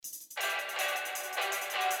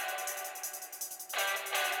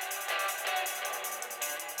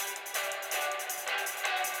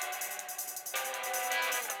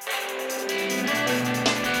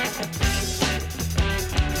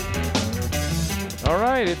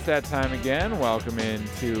right, it's that time again. Welcome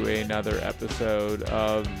into another episode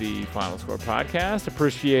of the Final Score podcast.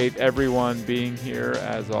 Appreciate everyone being here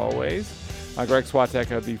as always. Greg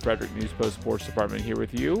Swatek of the Frederick News Post Sports Department here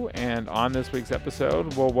with you. And on this week's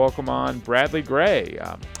episode, we'll welcome on Bradley Gray,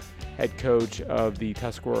 head coach of the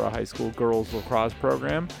Tuscarora High School girls lacrosse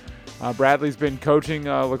program. Bradley's been coaching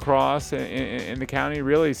lacrosse in the county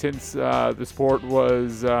really since the sport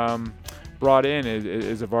was brought in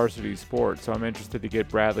as a varsity sport. So I'm interested to get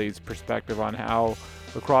Bradley's perspective on how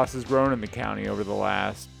lacrosse has grown in the county over the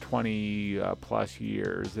last 20 plus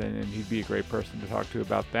years, and he'd be a great person to talk to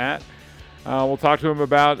about that. We'll talk to him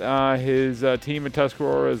about his team at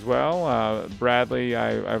Tuscarora as well. Bradley,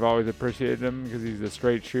 I've always appreciated him because he's a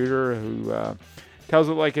straight shooter who tells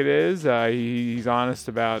it like it is. He's honest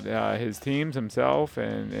about his teams himself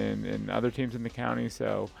and other teams in the county.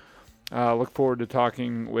 So look forward to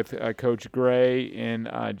talking with Coach Gray in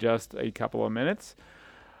just a couple of minutes.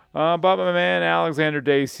 But my man Alexander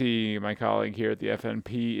Dacey, my colleague here at the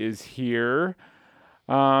FNP, is here.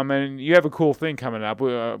 And you have a cool thing coming up.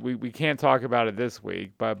 We can't talk about it this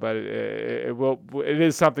week, but it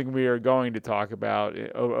is something we are going to talk about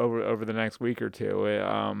over the next week or two.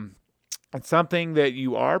 It's something that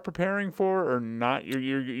you are preparing for, or not?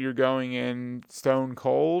 You're going in stone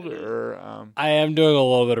cold, or I am doing a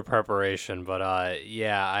little bit of preparation, but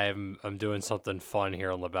I'm doing something fun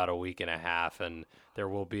here in about a week and a half, and there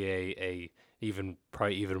will be a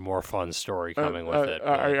probably even more fun story coming with it.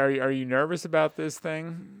 Are you nervous about this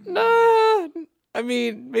thing? Nah, I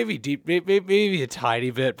mean maybe maybe a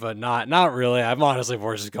tiny bit, but not really. I'm honestly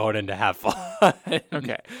more just going in to have fun.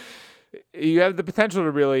 Okay. You have the potential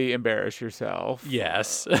to really embarrass yourself.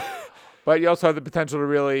 Yes. But you also have the potential to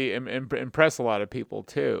really impress a lot of people,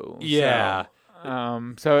 too. Yeah.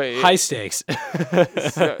 So high stakes.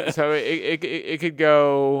 so it could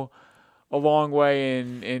go a long way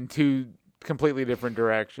in two completely different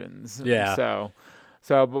directions. Yeah.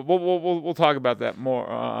 So, but we'll talk about that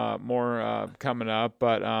more coming up.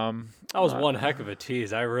 But that was one heck of a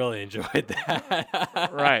tease. I really enjoyed that.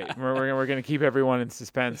 Right, we're gonna keep everyone in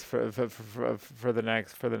suspense for the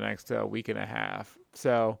next week and a half.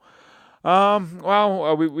 So, we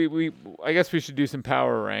I guess we should do some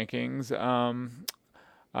power rankings.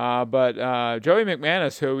 But Joey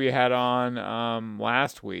McManus, who we had on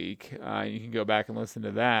last week, you can go back and listen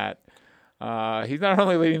to that. He's not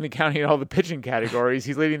only leading the county in all the pitching categories,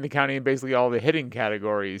 he's leading the county in basically all the hitting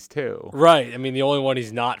categories too. Right. I mean, the only one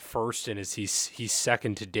he's not first in is he's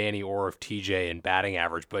second to Danny Orr of TJ in batting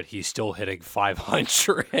average, but he's still hitting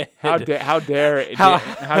 500. How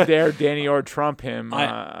dare Danny Orr trump him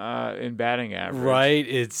in batting average? Right.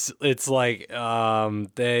 It's like John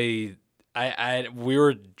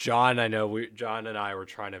and I were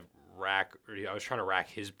trying to rack. I was trying to rack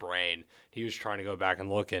his brain. He was trying to go back and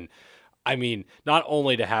look, and I mean, not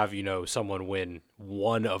only to have, someone win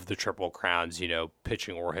one of the Triple Crowns,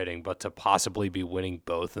 pitching or hitting, but to possibly be winning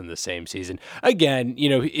both in the same season. Again,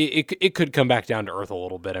 it could come back down to earth a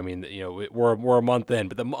little bit. I mean, we're a month in,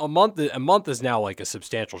 but a month is now like a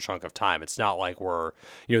substantial chunk of time. It's not like we're,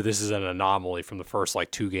 this is an anomaly from the first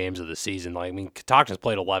like 2 games of the season. Like, I mean, Catoctin's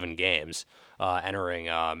played 11 games,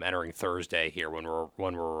 entering Thursday here when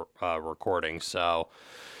we're recording. So.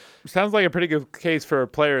 Sounds like a pretty good case for a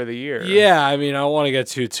player of the year. Yeah, I mean, I don't want to get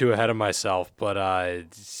too ahead of myself, but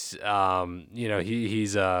he's having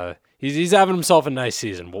himself a nice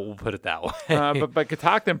season. We'll put it that way. But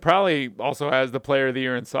Catoctin probably also has the player of the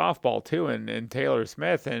year in softball too, and Taylor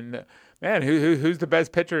Smith. And man, who's the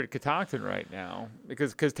best pitcher at Catoctin right now?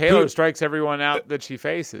 Because Taylor strikes everyone out that she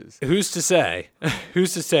faces. Who's to say?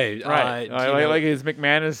 Who's to say? Right. Like is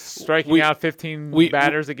McManus striking out 15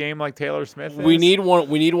 batters a game like Taylor Smith is? We need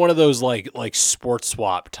one of those like sports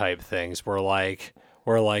swap type things where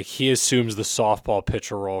he assumes the softball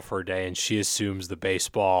pitcher role for a day and she assumes the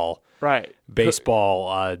baseball. Right.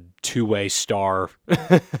 Baseball two-way star.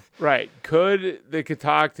 Right. Could the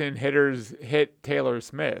Catoctin hitters hit Taylor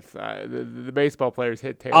Smith? The baseball players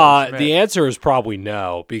hit Taylor Smith? The answer is probably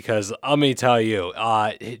no, because let me tell you,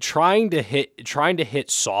 trying to hit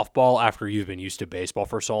softball after you've been used to baseball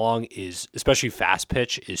for so long is, especially fast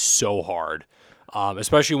pitch, is so hard.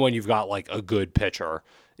 Especially when you've got like a good pitcher.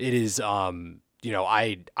 It is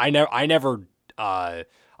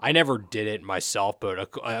I never did it myself, but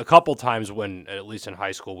a couple times when, at least in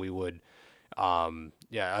high school, we would, I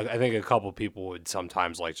think a couple people would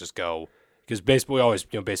sometimes like just go because baseball, we always,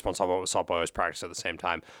 baseball and softball always practice at the same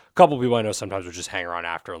time. A couple people I know sometimes would just hang around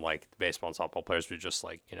after, and like the baseball and softball players would just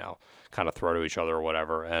like, kind of throw to each other or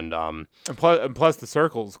whatever. And plus the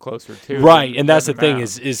circle's closer too. Right. And that's the thing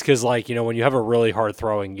is because like, when you have a really hard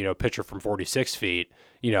throwing, pitcher from 46 feet,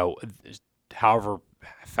 however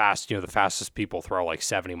fast, the fastest people throw like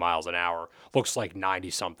 70 miles an hour looks like 90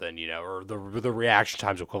 something, or the reaction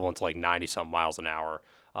time's equivalent to like 90 something miles an hour.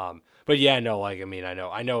 But yeah, no, like, I mean, I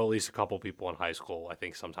know at least a couple people in high school, I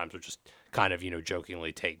think sometimes would just kind of,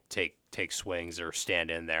 jokingly take swings or stand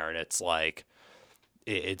in there. And it's like,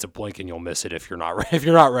 it's a blink and you'll miss it if you're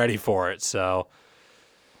not ready for it. So.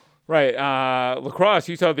 Right. Lacrosse,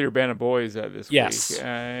 you saw the Urbana boys this yes. week.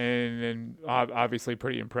 And obviously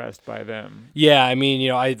pretty impressed by them. Yeah, I mean,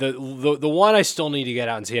 the one I still need to get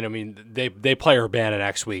out and see, and I mean, they play Urbana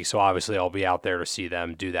next week, so obviously I'll be out there to see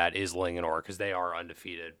them do that, is Linganore, because they are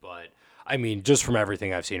undefeated. But, I mean, just from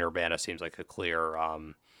everything I've seen, Urbana seems like a clear,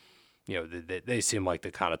 they seem like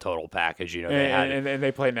the kind of total package. And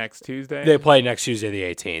they play next Tuesday? They play next Tuesday the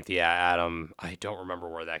 18th, yeah, Adam. I don't remember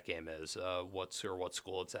where that game is, what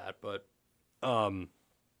school it's at, but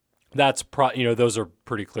that's those are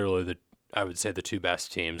pretty clearly I would say the two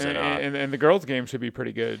best teams. And the girls' game should be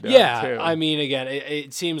pretty good. Yeah, too. I mean, again,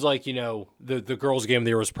 it seems like the girls' game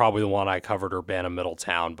there was probably the one I covered, Urbana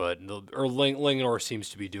Middletown, but Linganore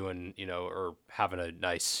seems to be doing or having a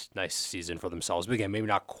nice season for themselves. But again, maybe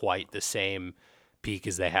not quite the same peak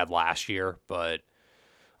as they had last year, but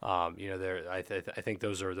I think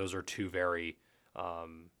those are two very.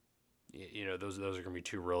 Those are going to be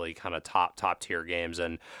two really kind of top tier games,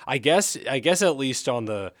 and I guess at least on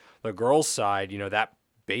the girls' side, that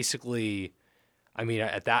basically, I mean,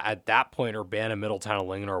 at that point, Urbana, Middletown, and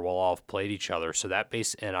Linganore will all have played each other, so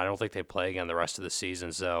and I don't think they play again the rest of the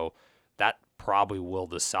season, so that probably will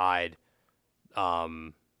decide, at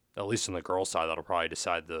least on the girls' side, that'll probably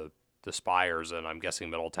decide the Spires, and I'm guessing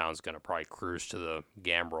Middletown's going to probably cruise to the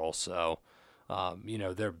Gambrel, so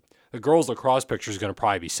the girls' lacrosse picture is going to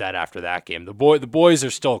probably be set after that game. The boys are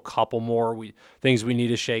still a couple more things we need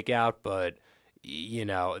to shake out, but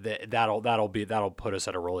that'll put us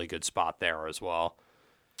at a really good spot there as well.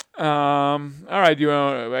 All right,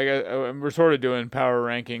 we're sort of doing power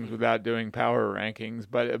rankings without doing power rankings,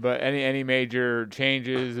 but any major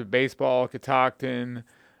changes of baseball, Catoctin,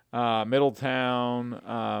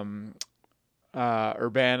 Middletown,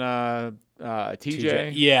 Urbana.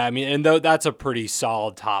 TJ? Yeah, I mean, and that's a pretty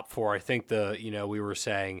solid top four. I think we were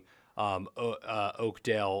saying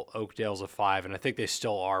Oakdale's a 5, and I think they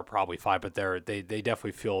still are probably 5, but they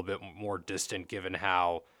definitely feel a bit more distant given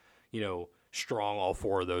how, strong all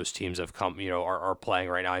four of those teams have come, are playing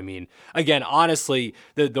right now. I mean, again, honestly,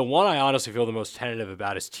 the one I honestly feel the most tentative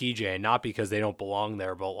about is TJ, not because they don't belong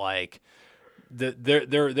there, but like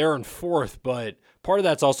they're in fourth, but part of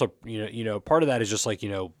that's also, part of that is just like,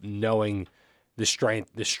 knowing the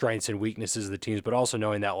strengths and weaknesses of the teams, but also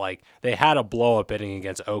knowing that like they had a blow up inning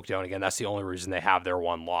against Oakdale. And again, that's the only reason they have their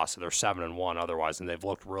one loss. So they're 7-1 otherwise, and they've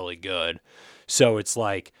looked really good. So it's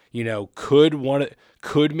like, could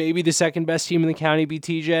maybe the second best team in the county be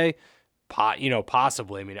TJ?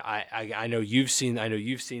 Possibly. I mean, I know you've seen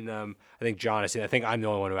them. I think John has seen. I think I'm the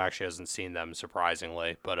only one who actually hasn't seen them,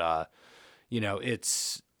 surprisingly. But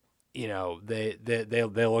it's. They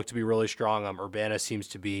look to be really strong. Urbana seems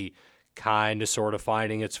to be kind of sort of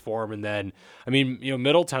finding its form, and then I mean,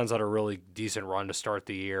 Middletown's had a really decent run to start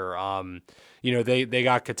the year. They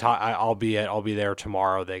got I'll be there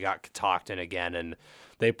tomorrow. They got Catoctin again, and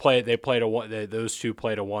those two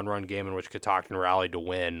played a 1-run game in which Catoctin rallied to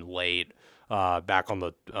win late back on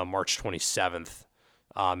the March 27th.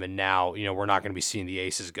 And now we're not going to be seeing the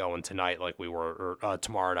Aces going tonight like we were, or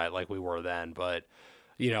tomorrow night like we were then, but.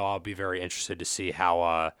 I'll be very interested to see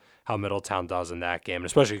how Middletown does in that game,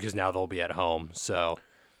 especially because now they'll be at home. So,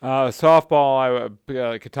 softball,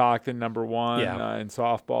 Catoctin number 1 yeah. In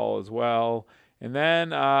softball as well, and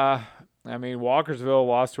then Walkersville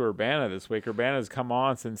lost to Urbana this week. Urbana's come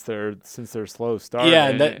on since their slow start. Yeah,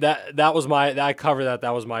 and that was I covered that.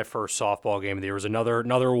 That was my first softball game. There was another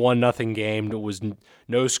 1-0 game. It was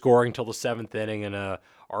no scoring till the 7th inning, and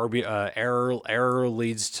error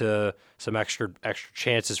leads to some extra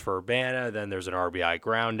chances for Urbana. Then there's an RBI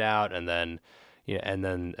ground out, and then and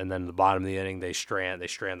then the bottom of the inning they strand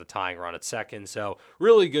the tying run at second. So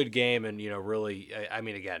really good game, and really, I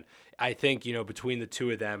mean, again, I think between the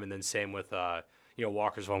two of them, and then same with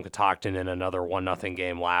Walkersville and Catoctin in another 1-0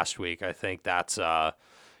 game last week. I think that's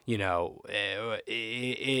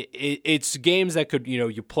it's games that could,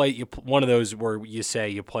 you play one of those where you say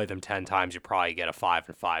you play them 10 times, you probably get a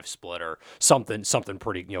 5-5 split or something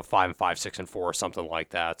pretty, 5-5, 6-4, something like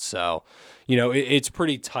that. So, it's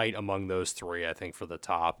pretty tight among those three, I think, for the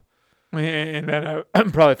top. And then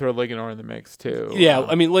I'd probably throw Linganore in the mix too. Yeah,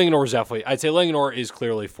 I mean, Linganore is definitely, I'd say Linganore is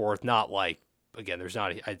clearly fourth. Not like, again,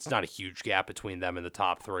 it's not a huge gap between them and the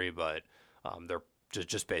top three, but they're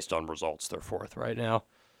just based on results, they're fourth right now.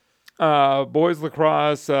 Boys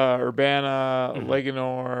lacrosse, Urbana,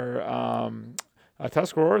 Linganore,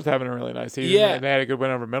 Tuscarora is having a really nice season. Yeah, they had a good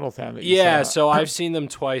win over Middletown. So I've seen them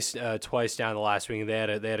twice down the last week. They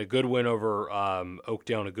had a good win over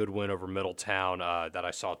Oakdale and a good win over Middletown that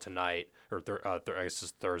I saw tonight, or I guess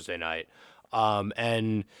it's Thursday night.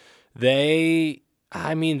 And they're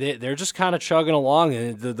just kind of chugging along.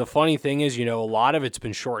 And the funny thing is, a lot of it's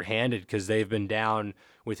been shorthanded because they've been down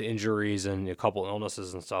with injuries and a couple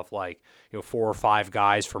illnesses and stuff, like 4 or 5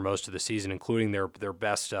 guys for most of the season, including their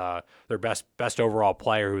best overall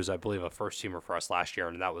player, who was, I believe, a first teamer for us last year,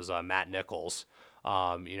 and that was Matt Nichols.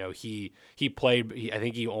 He played. I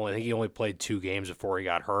think he only played 2 games before he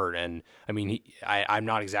got hurt, and I mean, I'm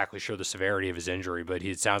not exactly sure the severity of his injury, but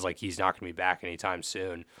it sounds like he's not going to be back anytime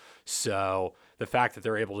soon. So the fact that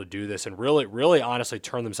they're able to do this and really honestly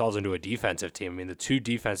turn themselves into a defensive team. I mean, the 2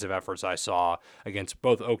 defensive efforts I saw against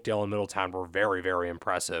both Oakdale and Middletown were very, very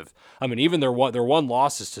impressive. I mean, even their one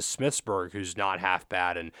loss is to Smithsburg, who's not half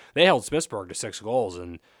bad, and they held Smithsburg to 6 goals,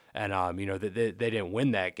 and they didn't win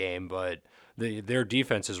that game, but their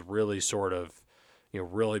defense is really sort of,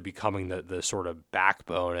 really becoming the sort of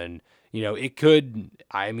backbone, and it can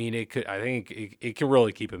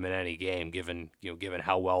really keep them in any game, given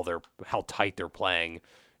how tight they're playing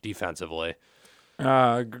defensively.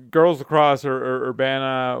 Girls lacrosse or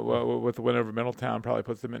Urbana with the win over Middletown probably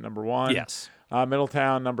puts them at number 1. Yes.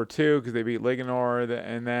 Middletown number 2 because they beat Linganore,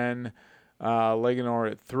 and then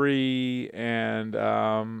Linganore at 3, and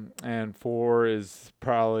 4 is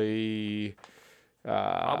probably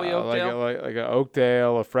Oakdale. like a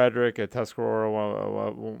Oakdale, a Frederick, a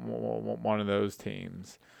Tuscarora, one of those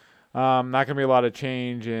teams. Not going to be a lot of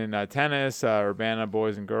change in tennis, Urbana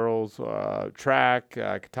boys and girls, track,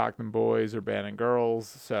 Catoctin boys, Urbana and girls.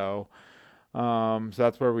 So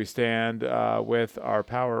that's where we stand with our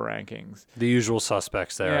power rankings. The usual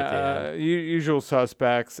suspects there at the end. Usual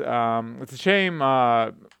suspects. It's a shame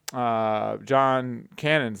John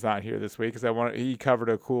Cannon's not here this week because he covered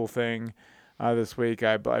a cool thing this week.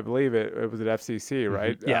 I believe it was at FCC,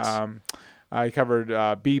 right? Yes. He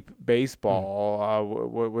covered Beep Baseball,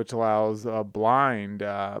 which allows blind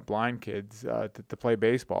kids to play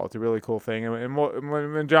baseball. It's a really cool thing. And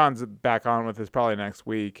when John's back on with us, probably next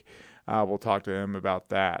week, we'll talk to him about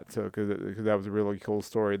that. So because that was a really cool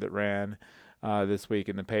story that ran this week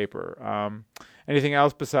in the paper. Anything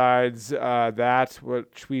else besides that,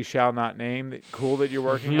 which we shall not name, cool that you're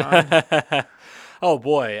working on? Oh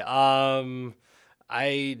boy,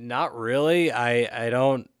 not really. I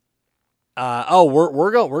don't.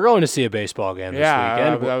 We're going to see a baseball game this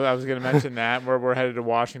weekend. I was going to mention that. We're headed to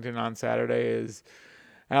Washington on Saturday. Is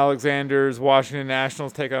Alexander's Washington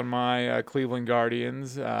Nationals take on my Cleveland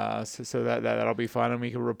Guardians. So that'll be fun, and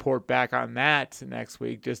we can report back on that next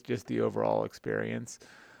week. Just the overall experience.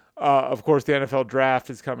 Of course, the NFL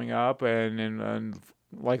draft is coming up, and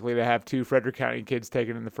likely to have 2 Frederick County kids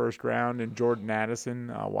taken in the first round, and Jordan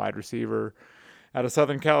Addison, wide receiver out of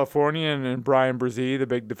Southern California, and Brian Brzee, the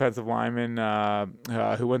big defensive lineman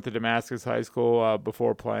who went to Damascus High School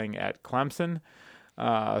before playing at Clemson.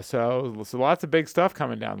 So lots of big stuff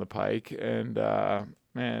coming down the pike, and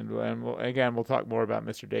we'll talk more about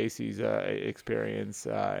Mr. Dacey's experience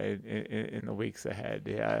in the weeks ahead.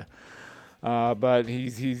 Yeah. But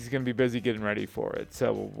he's going to be busy getting ready for it,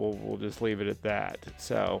 so we'll just leave it at that.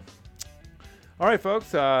 So, all right,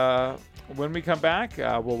 folks. When we come back,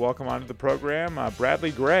 we'll welcome onto the program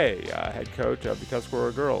Bradley Gray, head coach of the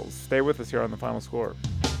Tuscarora girls. Stay with us here on the Final Score.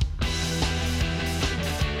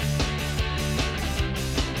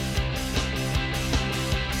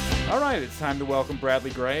 All right, it's time to welcome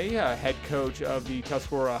Bradley Gray, head coach of the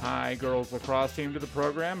Tuscarora High girls lacrosse team, to the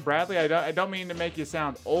program. Bradley, I don't mean to make you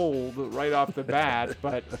sound old right off the bat,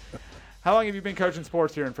 but how long have you been coaching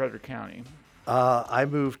sports here in Frederick County? I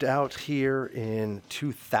moved out here in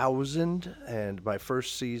 2000, and my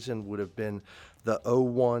first season would have been the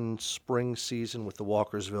 01 spring season with the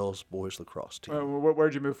Walkersville boys lacrosse team.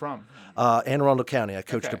 Where'd you move from? Anne Arundel County. I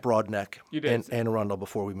coached at Broadneck in Anne Arundel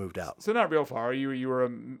before we moved out. So not real far. You were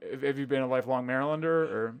have you been a lifelong Marylander,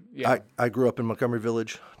 or? Yeah. I grew up in Montgomery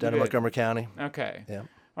Village, down in Montgomery County. Okay. Yeah.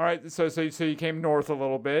 All right, so you came north a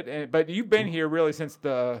little bit, but you've been here really since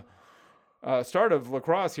the start of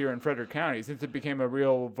lacrosse here in Frederick County, since it became a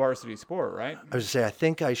real varsity sport, right? I was say I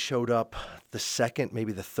think I showed up the second,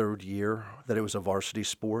 maybe the third year that it was a varsity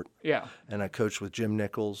sport. Yeah. And I coached with Jim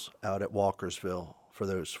Nichols out at Walkersville for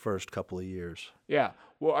those first couple of years. Yeah.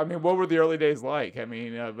 Well, I mean, what were the early days like? I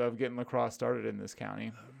mean, of getting lacrosse started in this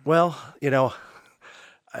county? Well,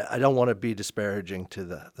 I don't want to be disparaging to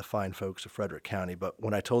the fine folks of Frederick County, but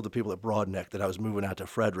when I told the people at Broadneck that I was moving out to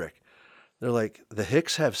Frederick, they're like, the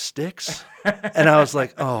Hicks have sticks? And I was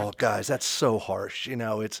like, oh, guys, that's so harsh.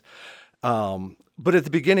 It's but at the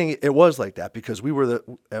beginning, it was like that because at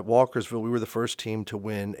Walkersville, we were the first team to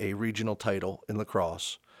win a regional title in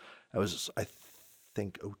lacrosse. That was, I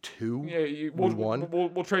think, 2002. Yeah, we won.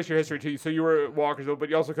 We'll trace your history too. So you were at Walkersville, but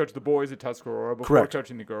you also coached the boys at Tuscarora before Correct.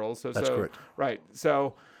 coaching the girls. That's correct. Right.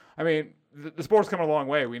 So, I mean, the sport's come a long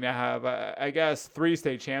way. We now have, I guess, 3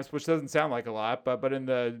 state champs, which doesn't sound like a lot, but in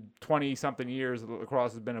the 20-something years that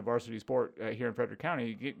lacrosse has been a varsity sport here in Frederick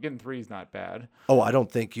County, getting 3 is not bad. Oh, I don't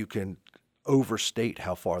think you can overstate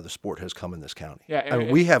how far the sport has come in this county. Yeah, I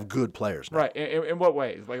mean, we have good players now. Right. In what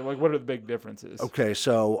ways? Like what are the big differences? Okay,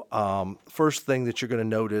 so first thing that you're going to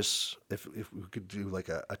notice, if we could do like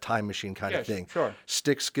a time machine kind of thing, sure.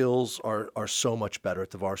 Stick skills are so much better at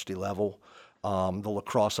the varsity level. The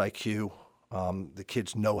lacrosse IQ, the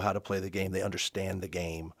kids know how to play the game. They understand the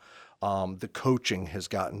game. The coaching has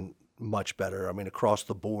gotten much better. I mean, across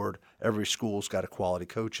the board, every school's got a quality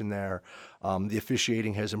coach in there. The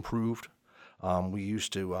officiating has improved. We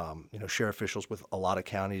used to, share officials with a lot of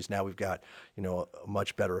counties. Now we've got, a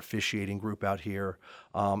much better officiating group out here.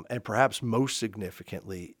 And perhaps most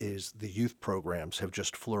significantly is the youth programs have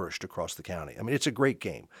just flourished across the county. I mean, it's a great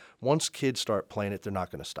game. Once kids start playing it, they're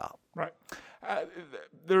not going to stop. Right.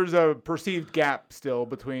 There's a perceived gap still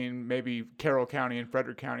between maybe Carroll County and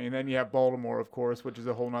Frederick County, and then you have Baltimore, of course, which is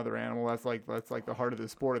a whole other animal. That's like the heart of the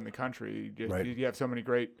sport in the country. Right. You have so many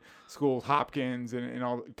great schools, Hopkins and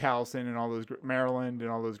all Towson and all those Maryland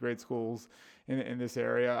and all those great schools in this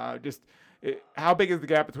area. How big is the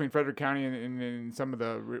gap between Frederick County and some of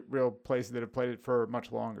the real places that have played it for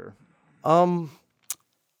much longer?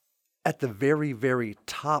 At the very, very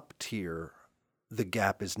top tier, the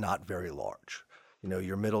gap is not very large.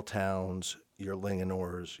 Your Middletowns, your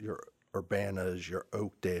Linganores, your Urbanas, your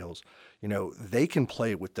Oakdales, they can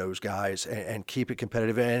play with those guys and keep it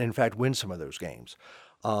competitive and, in fact, win some of those games.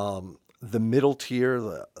 The middle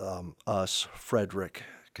tier, us, Frederick,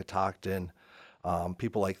 Catoctin,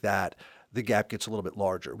 people like that, the gap gets a little bit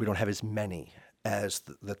larger. We don't have as many as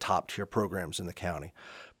the top tier programs in the county.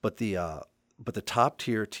 But the top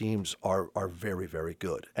tier teams are very, very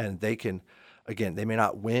good. And they can, again, they may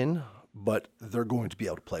not win, but they're going to be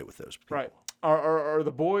able to play with those people. Right. Are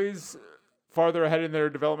the boys farther ahead in their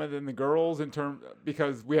development than the girls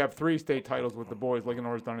because we have 3 state titles with the boys.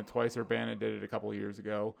 Linganore's done it twice. Urbana did it a couple of years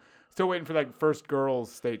ago. Still waiting for that first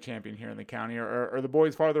girls state champion here in the county. Are the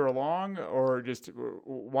boys farther along, or just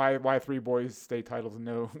why 3 boys state titles and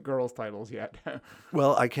no girls titles yet?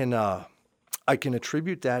 Well, I can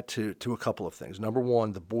attribute that to a couple of things. Number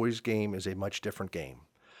one, the boys' game is a much different game.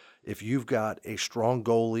 If you've got a strong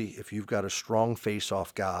goalie, if you've got a strong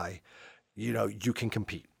face-off guy, you can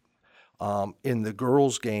compete. In the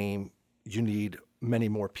girls' game, you need many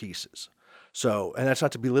more pieces. So, and that's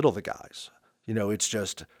not to belittle the guys. It's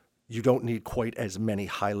just you don't need quite as many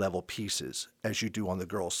high-level pieces as you do on the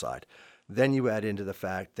girls' side. Then you add into the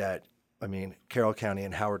fact that, Carroll County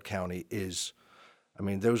and Howard County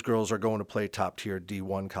those girls are going to play top-tier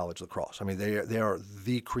D1 college lacrosse. They are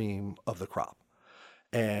the cream of the crop.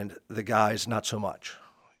 And the guys, not so much,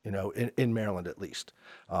 in Maryland at least.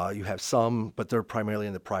 You have some, but they're primarily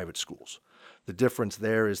in the private schools. The difference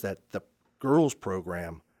there is that the girls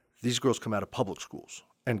program, these girls come out of public schools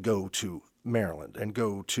and go to Maryland and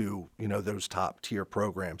go to, those top tier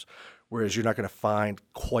programs, whereas you're not going to find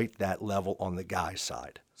quite that level on the guys'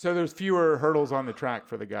 side. So there's fewer hurdles on the track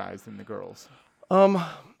for the guys than the girls?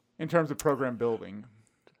 In terms of program building?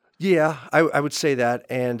 Yeah, I would say that.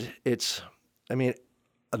 And it's,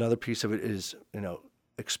 another piece of it is,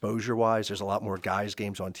 exposure-wise, there's a lot more guys'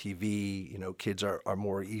 games on TV. Kids are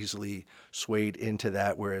more easily swayed into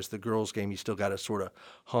that, whereas the girls' game, you still got to sort of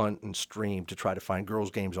hunt and stream to try to find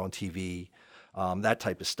girls' games on TV, that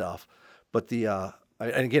type of stuff. But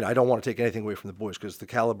and again, I don't want to take anything away from the boys because the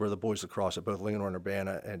caliber of the boys lacrosse at both Linganore and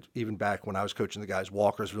Urbana, and even back when I was coaching the guys,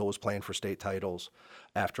 Walkersville was playing for state titles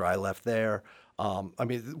after I left there.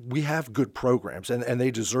 We have good programs, and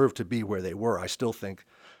they deserve to be where they were. I still think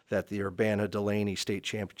that the Urbana-Delaney state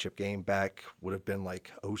championship game back would have been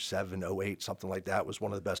like 07, 08, something like that. It was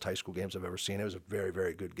one of the best high school games I've ever seen. It was a very,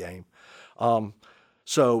 very good game.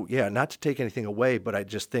 So, yeah, not to take anything away, but I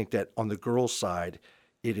just think that on the girls' side,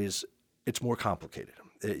 it's more complicated.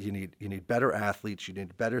 You need better athletes, you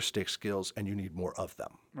need better stick skills, and you need more of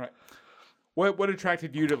them. Right. What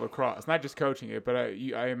attracted you to lacrosse? Not just coaching it, but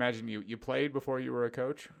I imagine you played before you were a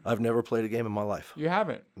coach? I've never played a game in my life. You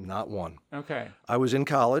haven't? Not one. Okay. I was in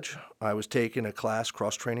college. I was taking a class,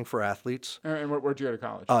 cross-training for athletes. And where'd you go to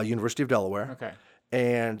college? University of Delaware. Okay.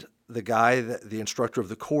 And the guy, the instructor of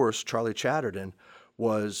the course, Charlie Chatterton,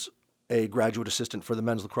 was a graduate assistant for the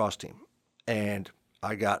men's lacrosse team. And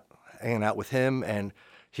I got hanging out with him, and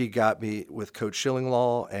he got me with Coach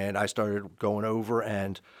Schillinglaw, and I started going over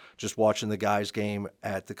and just watching the guys' game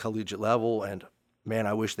at the collegiate level. And, man,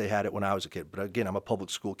 I wish they had it when I was a kid. But, again, I'm a public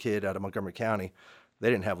school kid out of Montgomery County. They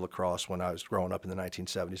didn't have lacrosse when I was growing up in the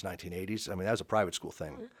 1970s, 1980s. I mean, that was a private school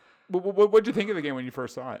thing. What'd you think of the game when you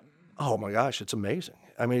first saw it? Oh, my gosh, it's amazing.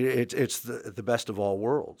 I mean, it's the best of all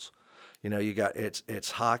worlds. You know, you got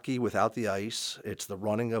it's hockey without the ice. It's the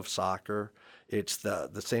running of soccer. It's the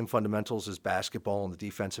same fundamentals as basketball on the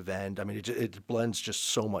defensive end. I mean, it blends just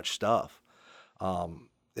so much stuff.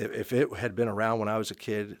 If it had been around when I was a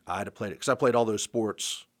kid, I'd have played it because I played all those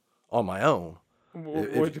sports on my own.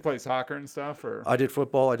 Did you play soccer and stuff? Or I did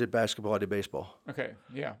football, I did basketball, I did baseball. Okay,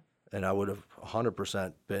 yeah. And I would have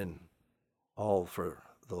 100% been all for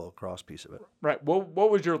the lacrosse piece of it. Right. What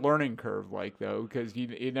was your learning curve like, though? Because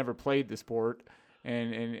you never played the sport,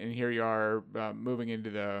 and here you are moving into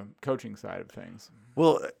the coaching side of things.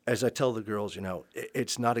 Well, as I tell the girls, you know,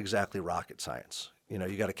 it's not exactly rocket science. You know,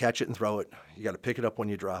 you got to catch it and throw it. You got to pick it up when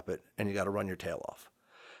you drop it, and you got to run your tail off.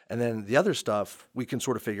 And then the other stuff we can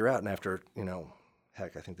sort of figure out. And after, you know,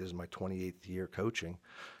 heck, I think this is my 28th year coaching,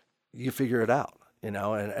 you figure it out, you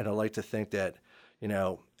know. And I like to think that, you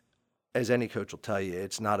know, as any coach will tell you,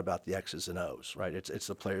 it's not about the X's and O's, right? It's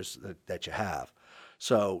the players that you have.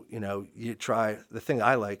 So, you know, you try, the thing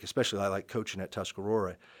I like, especially I like coaching at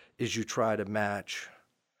Tuscarora, is you try to match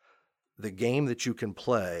the game that you can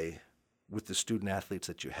play with the student athletes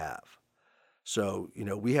that you have. So, you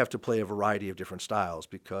know, we have to play a variety of different styles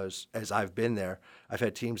because as I've been there, I've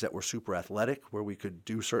had teams that were super athletic where we could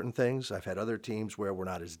do certain things. I've had other teams where we're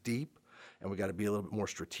not as deep and we got to be a little bit more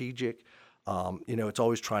strategic. You know, it's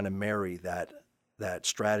always trying to marry that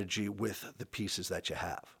strategy with the pieces that you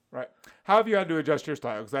have. Right. How have you had to adjust your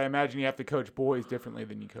style? Because I imagine you have to coach boys differently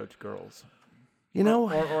than you coach girls. You know,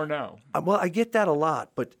 or no. Well, I get that a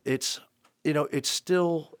lot, but it's, you know, it's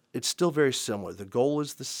still very similar. The goal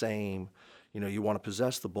is the same. You know, you want to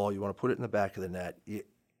possess the ball, you want to put it in the back of the net. You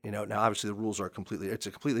know, now obviously the rules are it's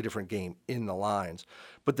a completely different game in the lines,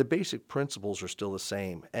 but the basic principles are still the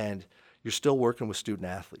same, and you're still working with student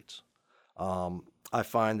athletes. I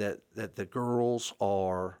find that the girls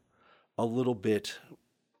are a little bit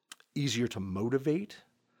easier to motivate,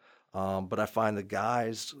 but I find the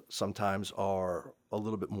guys sometimes are a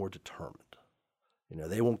little bit more determined. You know,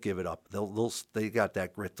 they won't give it up. They got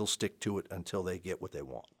that grit. They'll stick to it until they get what they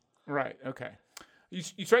want. Right. Okay. You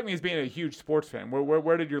strike me as being a huge sports fan.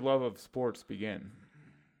 Where did your love of sports begin?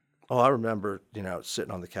 Oh, I remember, you know,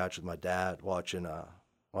 sitting on the couch with my dad watching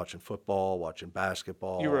football, watching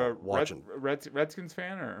basketball. You were a Redskins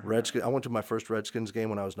fan, or Redskins? I went to my first Redskins game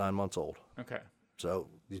when I was 9 months old. Okay. So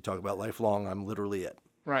you talk about lifelong. I'm literally it.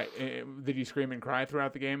 Right. Did you scream and cry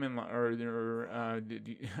throughout the game, or did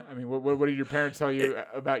you? I mean, what did your parents tell you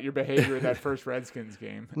about your behavior at that first Redskins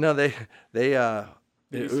game? No, they.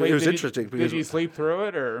 It was interesting. Did you sleep through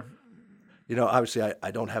it, or? You know, obviously,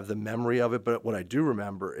 I don't have the memory of it, but what I do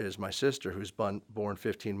remember is my sister, who's born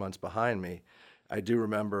 15 months behind me. I do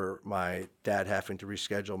remember my dad having to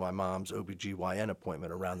reschedule my mom's OBGYN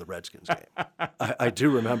appointment around the Redskins game. I do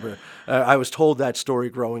remember. I was told that story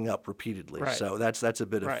growing up repeatedly, right. So that's a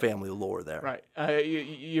bit of family lore there. Right.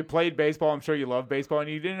 You played baseball. I'm sure you love baseball, and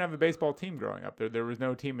you didn't have a baseball team growing up there. There was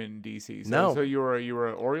no team in D.C. No. So you were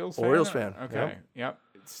an Orioles fan? Orioles fan. Okay. Yep.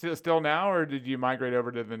 Still now, or did you migrate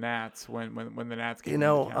over to the Nats when the Nats came? You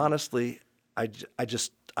know, honestly,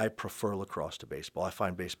 I prefer lacrosse to baseball. I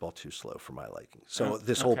find baseball too slow for my liking. So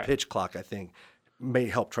this whole pitch clock, I think, may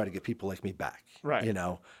help try to get people like me back. Right. You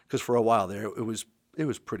know, because for a while there, it was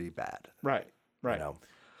pretty bad. Right. You know?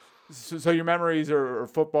 So your memories are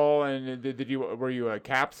football, and were you a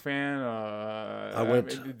Caps fan? I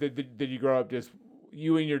went. Did you grow up just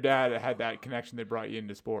you and your dad had that connection that brought you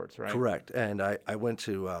into sports, right? Correct. And I went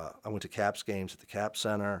to Caps games at the Caps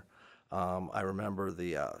Center. I remember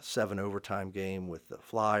the 7 overtime game with the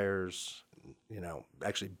Flyers,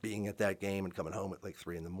 actually being at that game and coming home at like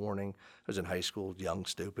 3 a.m. I was in high school, young,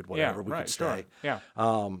 stupid, whatever, we could stay.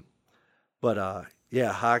 Sure.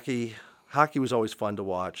 Yeah. Hockey was always fun to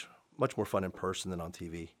watch, much more fun in person than on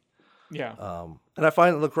TV. Yeah. And I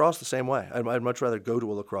find lacrosse the same way. I'd much rather go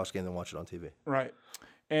to a lacrosse game than watch it on TV. Right.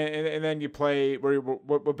 And then you play.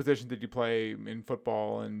 What position did you play in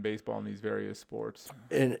football and baseball and these various sports?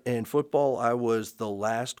 In football, I was the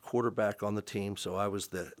last quarterback on the team, so I was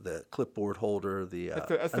the clipboard holder.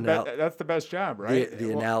 That's the best job, right?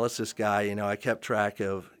 The analysis guy. I kept track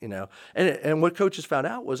of and what coaches found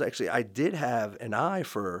out was actually I did have an eye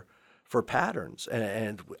for patterns,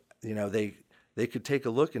 and they could take a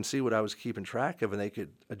look and see what I was keeping track of, and they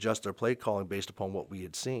could adjust their play calling based upon what we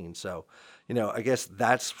had seen. So, I guess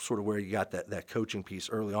that's sort of where you got that coaching piece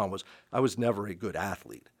early on. Was I was never a good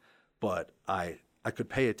athlete, but I could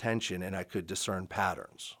pay attention and I could discern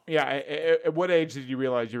patterns. Yeah. At what age did you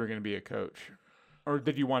realize you were going to be a coach, or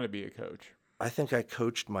did you want to be a coach? I think I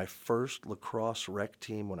coached my first lacrosse rec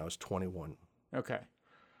team when I was 21. Okay.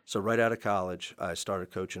 So right out of college, I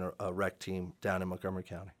started coaching a rec team down in Montgomery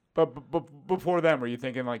County. But before then, were you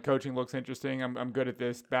thinking like coaching looks interesting? I'm good at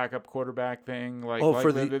this backup quarterback thing.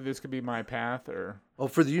 This could be my path, or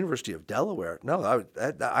for the University of Delaware. No,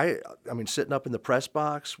 I mean sitting up in the press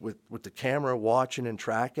box with the camera watching and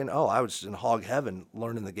tracking. Oh, I was in hog heaven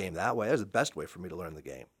learning the game that way. That was the best way for me to learn the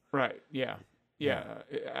game. Right. Yeah.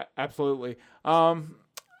 Absolutely. I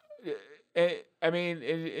mean,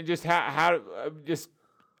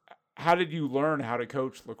 how did you learn how to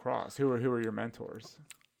coach lacrosse? Who were your mentors?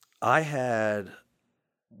 I had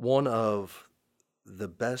one of the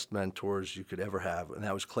best mentors you could ever have, and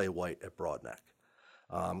that was Clay White at Broadneck.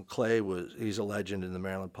 Clay he's a legend in the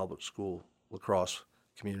Maryland public school lacrosse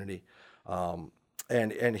community,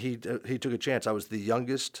 and he took a chance. I was the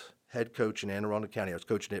youngest head coach in Anne Arundel County. I was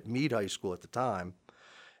coaching at Meade High School at the time,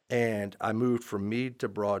 and I moved from Meade to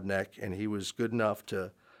Broadneck, and he was good enough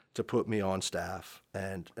to put me on staff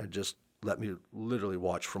and just let me literally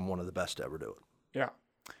watch from one of the best to ever do it. Yeah.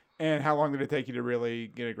 And how long did it take you to really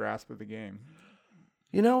get a grasp of the game?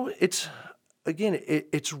 It's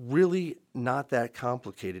really not that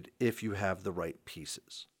complicated if you have the right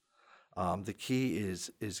pieces. The key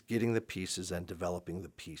is getting the pieces and developing the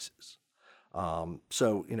pieces.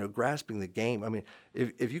 Grasping the game. I mean,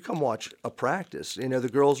 if you come watch a practice, the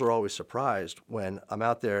girls are always surprised when I'm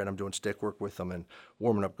out there and I'm doing stick work with them and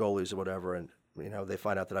warming up goalies or whatever, and they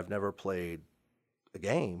find out that I've never played a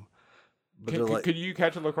game. But could you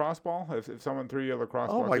catch a lacrosse ball if someone threw you a lacrosse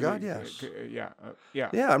ball? Oh my God, yes. Yeah.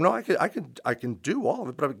 I can do all of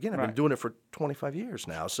it, but again, I've been doing it for 25 years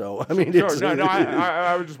now. So I mean,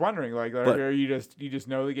 I was just wondering, are you just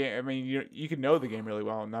know the game? I mean, you can know the game really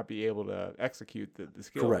well and not be able to execute the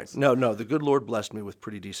skills. Correct. No, the good Lord blessed me with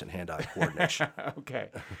pretty decent hand-eye coordination. Okay,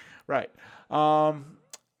 right.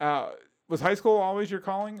 Was high school always your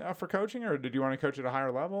calling for coaching, or did you want to coach at a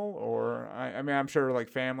higher level? Or I'm sure like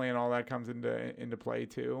family and all that comes into play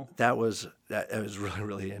too. That was really,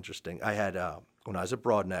 really interesting. I had when I was at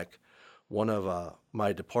Broadneck, one of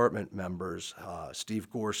my department members, Steve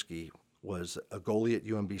Gorski, was a goalie at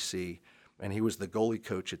UMBC, and he was the goalie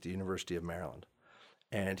coach at the University of Maryland.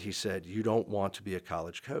 And he said, "You don't want to be a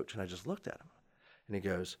college coach." And I just looked at him, and he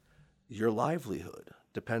goes, "Your livelihood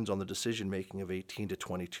depends on the decision-making of 18 to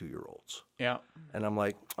 22-year-olds. Yeah. And I'm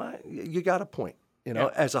like, you got a point.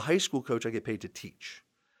 As a high school coach, I get paid to teach.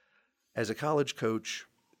 As a college coach,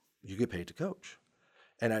 you get paid to coach.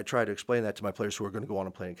 And I try to explain that to my players who are going to go on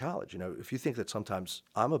and play in college. If you think that sometimes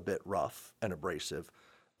I'm a bit rough and abrasive,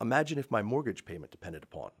 imagine if my mortgage payment depended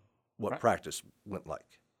upon what practice went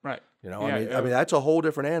like. Right. I mean that's a whole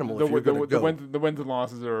different animal. The wins and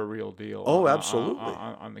losses are a real deal. Oh, absolutely.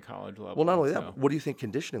 On the college level. Well, not only that, what do you think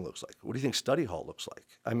conditioning looks like? What do you think study hall looks like?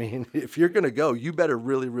 I mean, if you're going to go, you better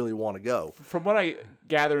really, really want to go. From what I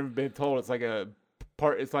gather and been told, it's like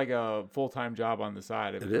a full-time job on the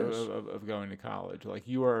side of going to college. Like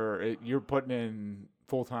you're putting in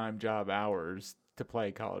full-time job hours to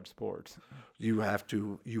play college sports. You have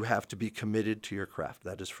to be committed to your craft.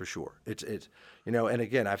 That is for sure. It's and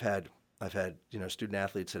again, I've had student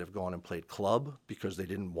athletes that have gone and played club because they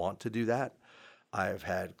didn't want to do that. I've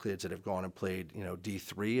had kids that have gone and played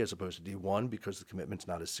D3 as opposed to D1 because the commitment's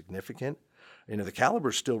not as significant. The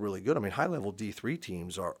caliber's still really good. I mean, high-level D3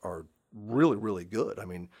 teams are really, really good. I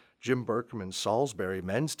mean, Jim Berkman's Salisbury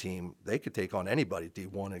men's team, they could take on anybody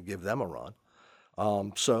D1 and give them a run.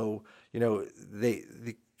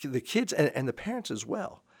 The kids and the parents as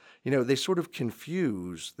well, they sort of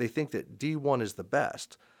confuse. They think that D1 is the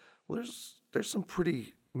best. Well, there's some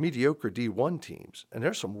pretty mediocre D1 teams, and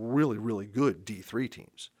there's some really, really good D3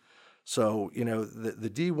 teams. So, the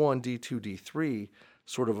D1, D2, D3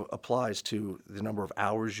 sort of applies to the number of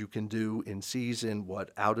hours you can do in season,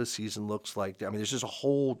 what out of season looks like. I mean, there's just a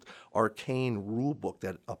whole arcane rule book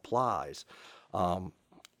that applies.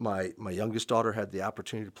 My youngest daughter had the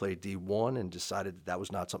opportunity to play D1 and decided that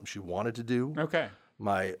was not something she wanted to do. Okay.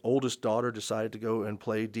 My oldest daughter decided to go and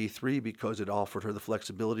play D3 because it offered her the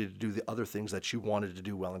flexibility to do the other things that she wanted to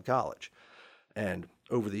do well in college. And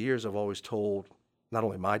over the years, I've always told not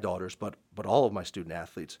only my daughters, but all of my student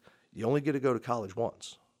athletes, you only get to go to college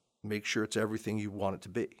once. Make sure it's everything you want it to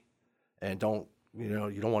be. And you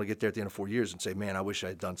don't want to get there at the end of 4 years and say, man, I wish I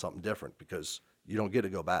had done something different, because you don't get to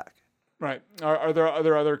go back. Right. Are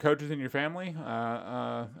there other coaches in your family?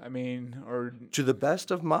 Or to the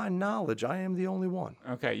best of my knowledge, I am the only one.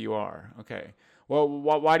 Okay, you are. Okay. Well,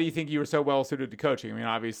 why do you think you were so well suited to coaching? I mean,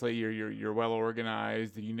 obviously you're well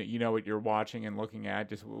organized. You know what you're watching and looking at.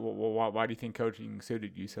 Just why do you think coaching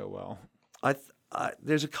suited you so well?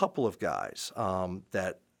 There's a couple of guys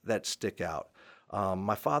that stick out.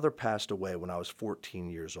 My father passed away when I was 14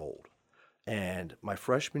 years old. And my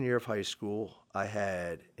freshman year of high school, I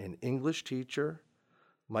had an English teacher,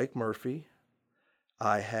 Mike Murphy.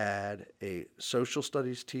 I had a social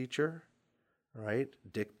studies teacher, right,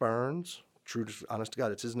 Dick Burns. Honest to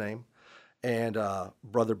God, it's his name. And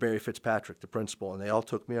Brother Barry Fitzpatrick, the principal. And they all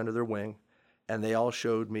took me under their wing. And they all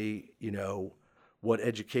showed me, what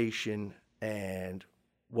education and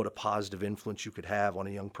what a positive influence you could have on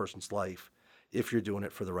a young person's life if you're doing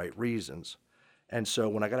it for the right reasons. And so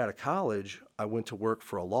when I got out of college, I went to work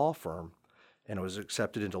for a law firm, and I was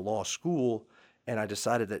accepted into law school, and I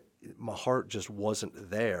decided that my heart just wasn't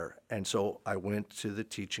there. And so I went to the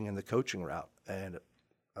teaching and the coaching route, and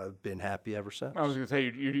I've been happy ever since. I was going to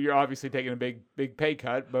say, you're obviously taking a big pay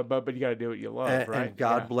cut, but you got to do what you love, right? And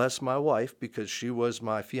God bless my wife, because she was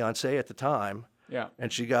my fiancée at the time. Yeah.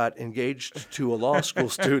 And she got engaged to a law school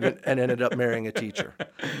student and ended up marrying a teacher,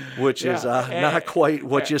 which is not quite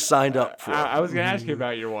what you signed up for. I was going to ask you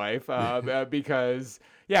about your wife because,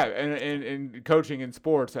 in coaching in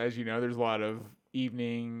sports, as you know, there's a lot of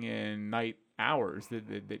evening and night hours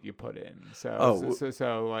that you put in. So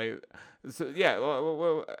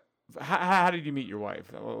how did you meet your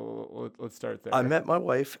wife? Let's start there. I met my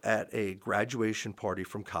wife at a graduation party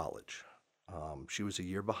from college. She was a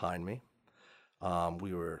year behind me.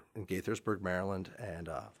 We were in Gaithersburg, Maryland, and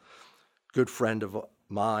a good friend of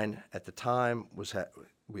mine at the time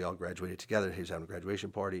we all graduated together. He was having a graduation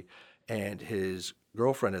party, and his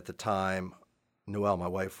girlfriend at the time, Noelle, my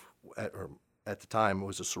wife, at the time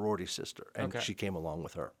was a sorority sister, and she came along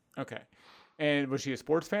with her. Okay. And was she a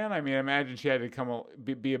sports fan? I mean, I imagine she had to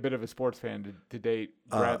be a bit of a sports fan to date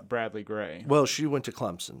Bradley Gray. Well, she went to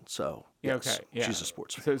Clemson, so yes, okay, yeah. She's a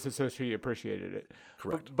sports fan. So she appreciated it.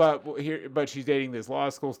 Correct. But she's dating this law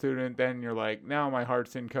school student. Then you're like, now my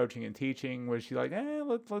heart's in coaching and teaching. Was she like,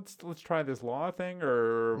 let's try this law thing,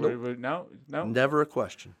 or nope. No? Never a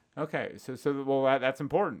question. Okay, so that's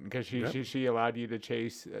important, because she allowed you to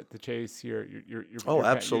chase your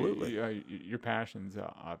absolutely your passions,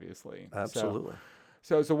 obviously. Absolutely.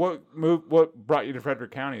 So what brought you to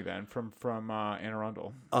Frederick County then from Anne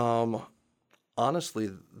Arundel? Honestly,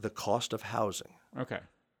 the cost of housing. Okay.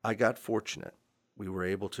 I got fortunate. We were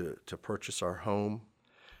able to purchase our home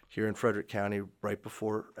here in Frederick County right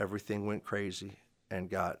before everything went crazy and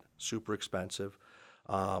got super expensive.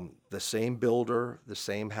 The same builder, the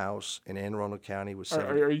same house in Anne Arundel County was.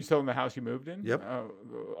 Are you still in the house you moved in? Yep.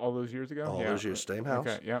 All those years ago. All those years, same house.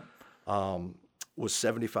 Okay. Yep. Was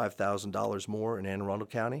 $75,000 more in Anne Arundel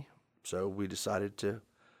County, so we decided to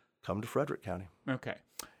come to Frederick County. Okay.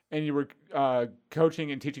 And you were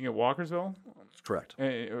coaching and teaching at Walkersville? Correct.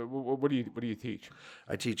 What do you teach?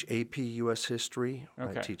 I teach AP U.S. History.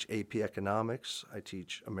 Okay. I teach AP Economics. I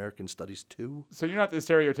teach American Studies 2. So you're not the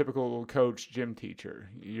stereotypical coach gym teacher.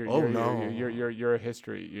 No. You're a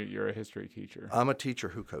history. You're a history teacher. I'm a teacher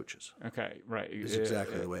who coaches. Okay, right. It's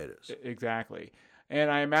exactly the way it is. Exactly. And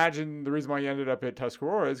I imagine the reason why you ended up at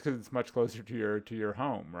Tuscarora is because it's much closer to your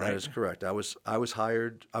home, right? That is correct. I was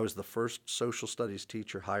hired. I was the first social studies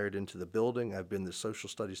teacher hired into the building. I've been the social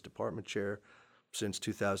studies department chair since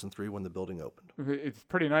 2003 when the building opened. It's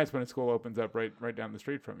pretty nice when a school opens up right down the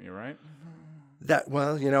street from you, right? That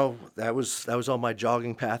was on my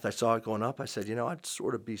jogging path. I saw it going up. I said, I'd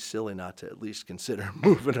sort of be silly not to at least consider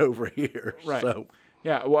moving over here. Right. So.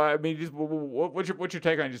 Yeah, well, I mean, just what's your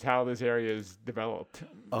take on just how this area is developed?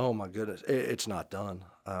 Oh my goodness, it's not done.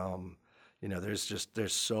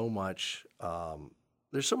 There's so much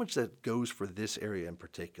that goes for this area in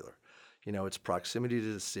particular. Its proximity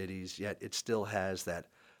to the cities, yet it still has that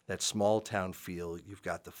small town feel. You've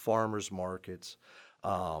got the farmers markets.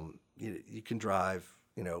 You can drive,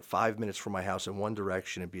 5 minutes from my house in one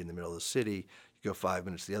direction and be in the middle of the city. You go 5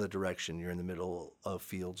 minutes the other direction, you're in the middle of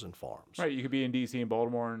fields and farms. Right, you could be in D.C. and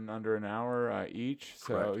Baltimore in under an hour each.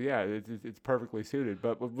 So, Correct. yeah, it's perfectly suited.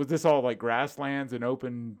 But was this all like grasslands and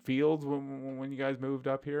open fields when you guys moved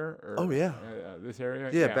up here? Or, Oh, yeah. This area?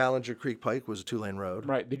 Yeah, Ballinger Creek Pike was a 2-lane road.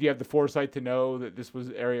 Right. Did you have the foresight to know that this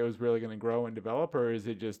area was really going to grow and develop, or is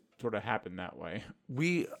it just sort of happened that way?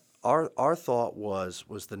 Our thought was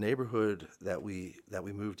the neighborhood that we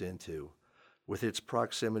moved into, with its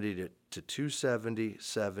proximity to 270,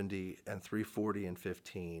 70, and 340 and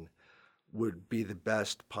 15, would be the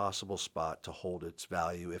best possible spot to hold its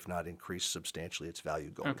value, if not increase substantially its value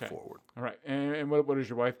going forward. All right. And what does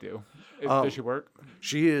your wife do? Does she work?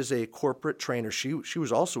 She is a corporate trainer. She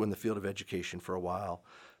was also in the field of education for a while.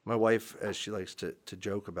 My wife, as she likes to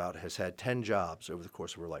joke about, has had 10 jobs over the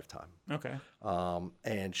course of her lifetime. Okay.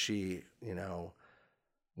 And she,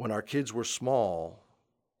 when our kids were small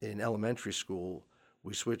in elementary school,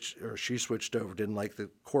 she switched over, didn't like the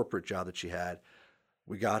corporate job that she had.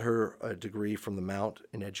 We got her a degree from the Mount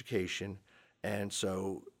in education. And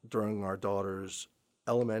so during our daughter's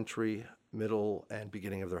elementary, middle, and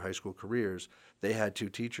beginning of their high school careers, they had 2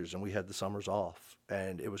 teachers, and we had the summers off,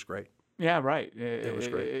 and it was great. Yeah, right. It was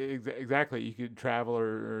great. Exactly. You could travel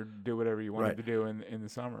or do whatever you wanted to do in the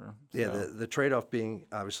summer. Yeah, the trade-off being,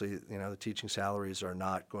 obviously, the teaching salaries are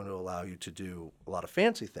not going to allow you to do a lot of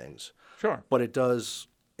fancy things. Sure. But it does,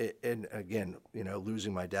 and again,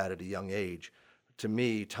 losing my dad at a young age, to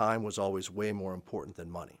me, time was always way more important than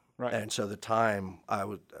money. Right. And so the time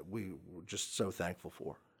we were just so thankful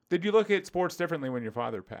for. Did you look at sports differently when your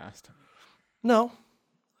father passed? No,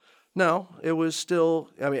 it was still,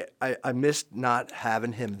 I missed not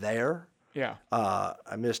having him there. Yeah.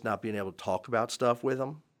 I missed not being able to talk about stuff with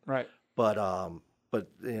him. Right. But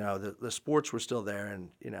the sports were still there,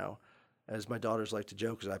 and as my daughters like to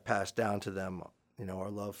joke, as I passed down to them, our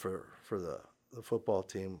love for the football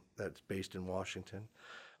team that's based in Washington.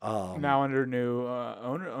 Now under new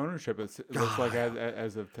ownership, it looks like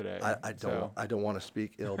as of today. I don't want to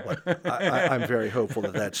speak ill, but I'm very hopeful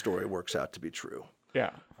that story works out to be true.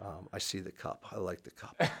 Yeah. I see the cup. I like the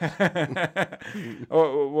cup.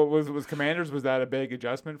 Was Commanders? Was that a big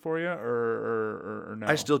adjustment for you, or no?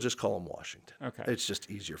 I still just call them Washington. Okay. It's just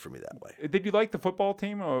easier for me that way. Did you like the football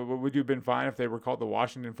team, or would you have been fine if they were called the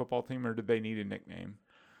Washington football team, or did they need a nickname?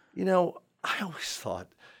 I always thought,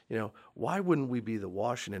 why wouldn't we be the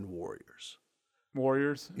Washington Warriors?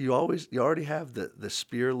 Warriors? You already have the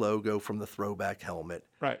spear logo from the throwback helmet.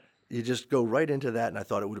 Right. You just go right into that, and I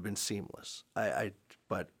thought it would have been seamless.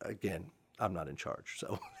 But again, I'm not in charge,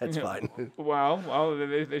 so that's fine. Well,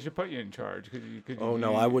 they should put you in charge.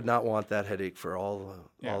 No, I would not want that headache for all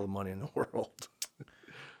the money in the world.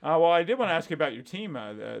 Well, I did want to ask you about your team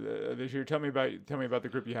this year. Tell me about the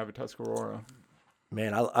group you have at Tuscarora.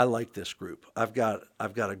 Man, I like this group. I've got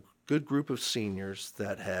a good group of seniors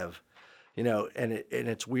that have, and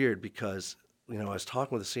it's weird because I was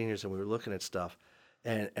talking with the seniors and we were looking at stuff,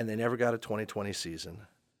 and they never got a 2020 season.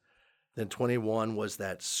 Then 21 was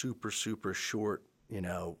that super short,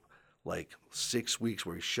 like 6 weeks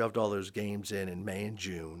where he shoved all those games in May and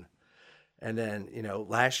June, and then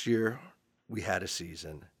last year we had a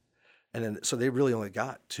season. And then, so they really only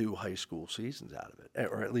got 2 high school seasons out of it,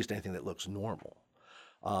 or at least anything that looks normal.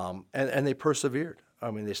 And they persevered.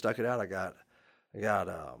 They stuck it out. I got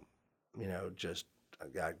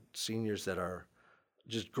seniors that are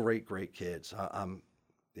just great kids. I'm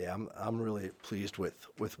really pleased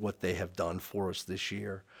with what they have done for us this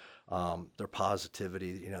year. Their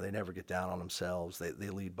positivity, they never get down on themselves. They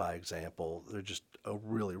lead by example. They're just a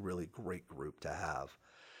really great group to have.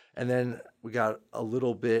 And then we got a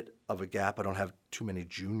little bit of a gap. I don't have too many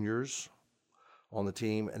juniors on the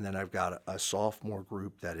team, and then I've got a sophomore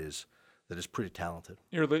group that is pretty talented.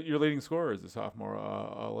 Your leading scorer is a sophomore,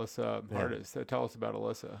 Alyssa Hardis. Tell us about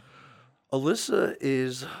Alyssa. Alyssa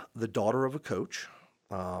is the daughter of a coach.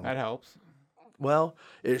 That helps. Well,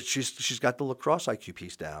 she's got the lacrosse IQ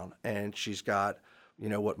piece down, and she's got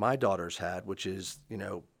what my daughters had, which is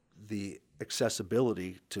the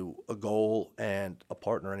accessibility to a goal and a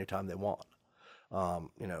partner anytime they want.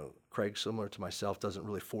 Craig, similar to myself, doesn't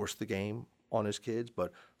really force the game on his kids,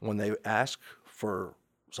 but when they ask for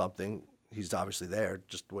something, he's obviously there,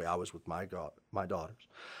 just the way I was with my daughters.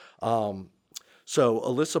 So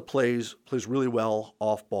Alyssa plays really well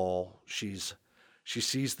off ball. She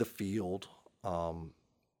sees the field,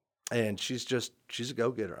 and she's a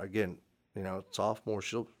go-getter. Again, sophomore,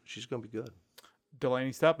 she's going to be good.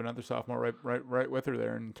 Delaney Stupp, another sophomore, right with her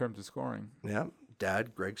there in terms of scoring. Yeah,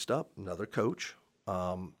 Dad, Greg Stupp, another coach.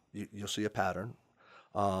 You'll see a pattern.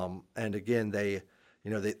 And again, they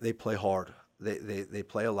play hard. They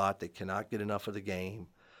play a lot. They cannot get enough of the game.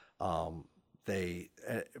 They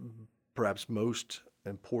perhaps most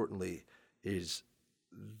importantly is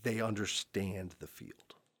they understand the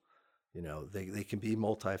field. They can be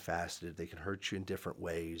multifaceted. They can hurt you in different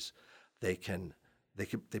ways. They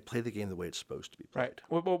play the game the way it's supposed to be played.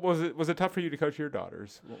 Right. Well, was it tough for you to coach your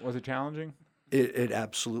daughters? Was it challenging? It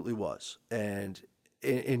absolutely was, and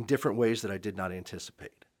in different ways that I did not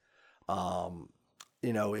anticipate.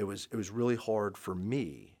 It was really hard for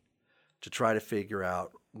me to try to figure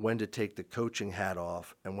out when to take the coaching hat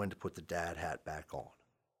off and when to put the dad hat back on.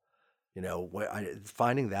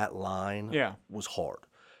 Finding that line was hard,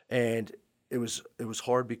 and it was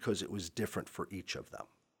hard because it was different for each of them.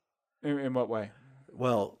 In what way?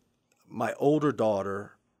 Well, my older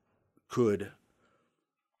daughter could,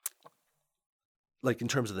 like in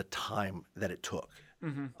terms of the time that it took.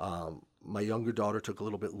 Mm-hmm. My younger daughter took a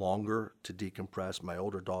little bit longer to decompress. My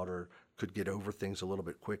older daughter could get over things a little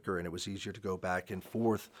bit quicker, and it was easier to go back and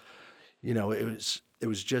forth. It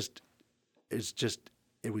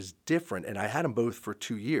was different, and I had them both for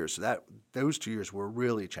 2 years. So those 2 years were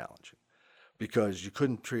really challenging because you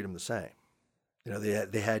couldn't treat them the same.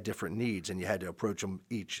 They had different needs, and you had to approach them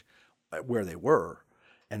each where they were,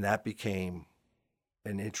 and that became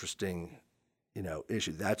an interesting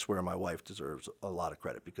issue. That's where my wife deserves a lot of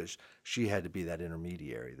credit because she had to be that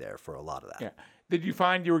intermediary there for a lot of that. Yeah. Did you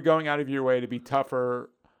find you were going out of your way to be tougher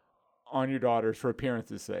on your daughters for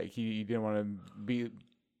appearance's sake? You didn't want to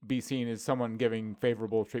be seen as someone giving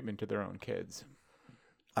favorable treatment to their own kids.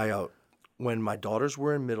 When my daughters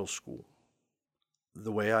were in middle school,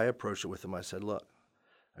 the way I approached it with them, I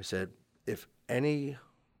said, if any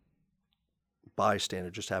bystander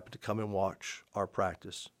just happened to come and watch our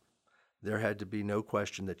practice, there had to be no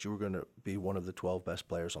question that you were going to be one of the 12 best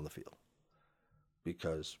players on the field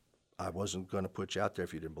because I wasn't going to put you out there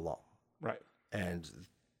if you didn't belong. Right. And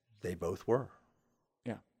they both were.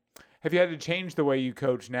 Yeah. Have you had to change the way you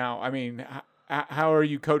coach now? I mean, how are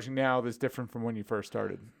you coaching now that's different from when you first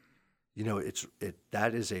started?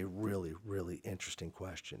 That is a really, really interesting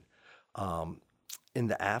question. In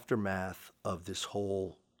the aftermath of this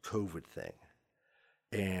whole COVID thing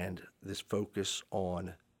and this focus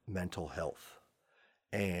on mental health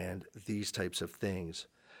and these types of things,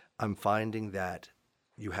 I'm finding that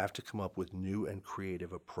you have to come up with new and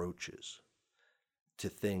creative approaches to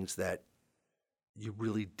things that you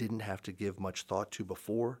really didn't have to give much thought to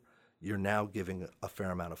before. You're now giving a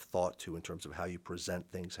fair amount of thought to in terms of how you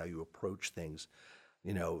present things, how you approach things,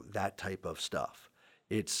 that type of stuff.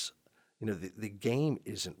 It's, the game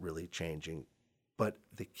isn't really changing, but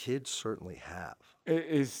the kids certainly have.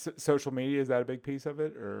 Is social media, is that a big piece of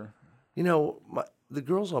it? Or the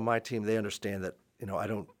girls on my team, they understand that, I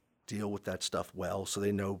don't deal with that stuff well, so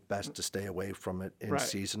they know best to stay away from it in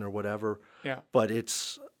season or whatever. Yeah. But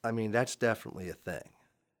that's definitely a thing.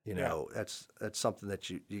 That's something that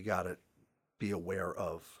you got to be aware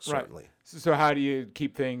of, certainly. Right. So how do you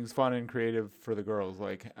keep things fun and creative for the girls?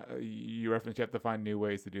 Like you referenced, you have to find new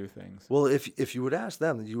ways to do things. Well, if you would ask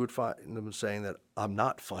them, you would find them saying that I'm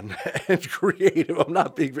not fun and creative. I'm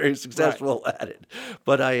not being very successful at it.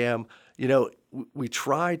 But I am, we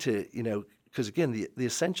try to, because again, the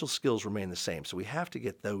essential skills remain the same. So we have to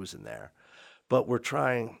get those in there. But we're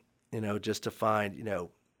trying, just to find,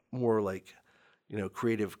 more like,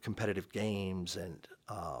 creative competitive games and,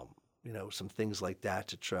 some things like that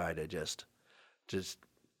to try to just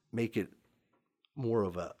make it more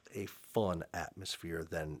of a fun atmosphere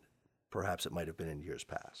than perhaps it might have been in years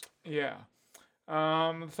past. Yeah.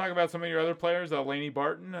 Let's talk about some of your other players. Lainey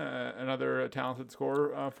Barton, another talented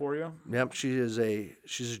scorer for you. Yep, she's a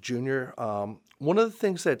junior. One of the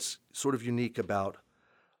things that's sort of unique about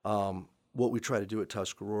what we try to do at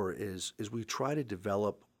Tuscarora is we try to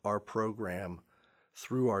develop our program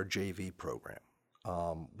through our JV program.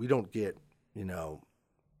 We don't get,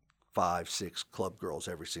 5, 6 club girls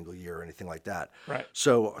every single year or anything like that. Right.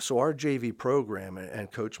 So our JV program,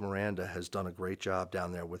 and Coach Miranda has done a great job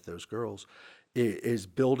down there with those girls, is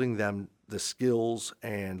building them the skills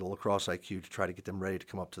and the lacrosse IQ to try to get them ready to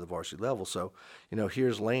come up to the varsity level. So,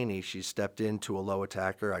 here's Lainey. She stepped into a low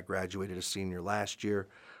attacker. I graduated a senior last year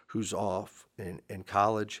who's off in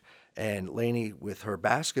college. And Lainey, with her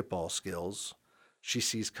basketball skills, she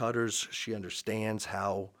sees cutters. She understands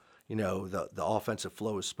how, the offensive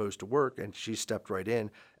flow is supposed to work. And she stepped right in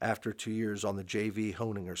after 2 years on the JV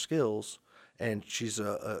honing her skills. And she's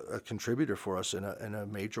a contributor for us in a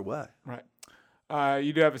major way. Right.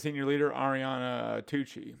 You do have a senior leader, Ariana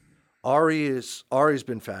Tucci. Ari's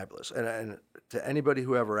been fabulous. And to anybody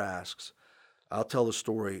who ever asks, I'll tell the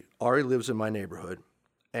story. Ari lives in my neighborhood.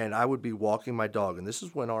 and I would be walking my dog, and this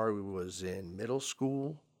is when Ari was in middle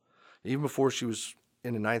school, even before she was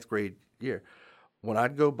in the 9th grade year. When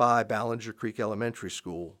I'd go by Ballinger Creek Elementary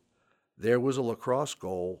School, there was a lacrosse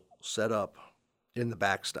goal set up in the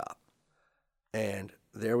backstop, and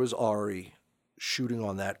there was Ari shooting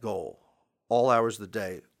on that goal all hours of the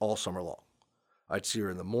day, all summer long. I'd see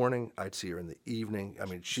her in the morning. I'd see her in the evening. I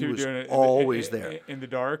mean, she was always there. In the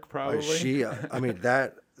dark, probably. I mean,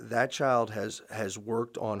 that child has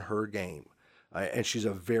worked on her game, and she's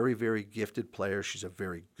a very, very gifted player. She's a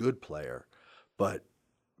very good player, but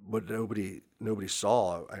what nobody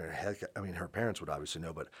saw. I mean, her parents would obviously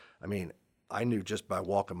know, but I mean, I knew just by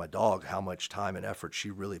walking my dog how much time and effort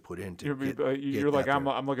she really put into. You're like,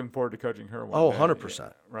 I'm looking forward to coaching her one day. 100%. Yeah,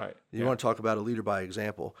 right. You want to talk about a leader by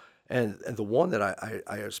example. And the one that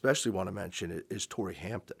I especially want to mention is Tori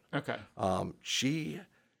Hampton. Okay. She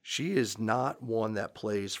is not one that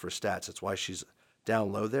plays for stats. That's why she's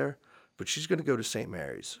down low there. But she's going to go to St.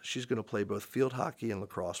 Mary's. She's going to play both field hockey and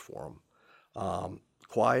lacrosse for them.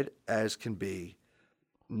 Quiet as can be,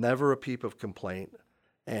 never a peep of complaint,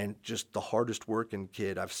 and just the hardest working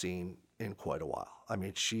kid I've seen in quite a while. I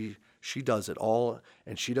mean, she does it all,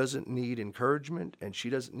 and she doesn't need encouragement, and she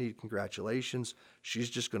doesn't need congratulations. She's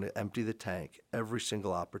just going to empty the tank every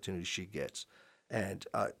single opportunity she gets. And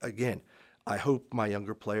again, I hope my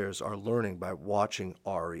younger players are learning by watching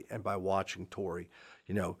Ari and by watching Tori,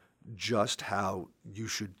 just how you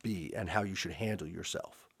should be and how you should handle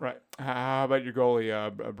yourself. Right. How about your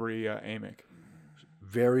goalie, Bree Amick?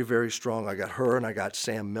 Very, very strong. I got her and I got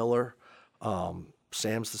Sam Miller.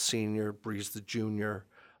 Sam's the senior, Bree's the junior.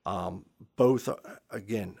 Both,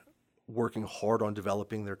 again, working hard on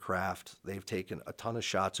developing their craft. They've taken a ton of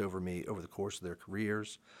shots over me over the course of their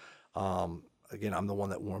careers. Again, I'm the one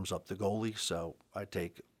that warms up the goalie, so I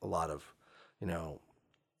take a lot of,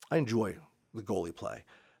 I enjoy the goalie play.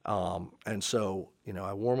 And so,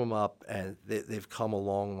 I warm them up, and they've come a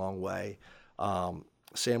long, long way.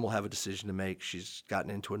 Sam will have a decision to make. She's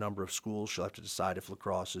gotten into a number of schools. She'll have to decide if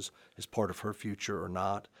lacrosse is part of her future or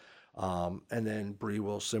not. And then Bree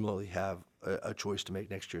will similarly have a choice to make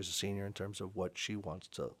next year as a senior in terms of what she wants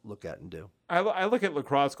to look at and do. I look at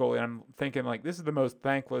lacrosse goalie, and I'm thinking, this is the most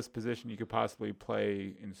thankless position you could possibly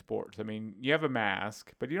play in sports. I mean, you have a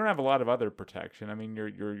mask, but you don't have a lot of other protection. I mean,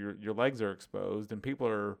 your legs are exposed, and people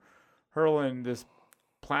are hurling this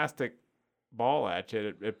plastic ball at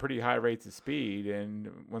you at pretty high rates of speed. And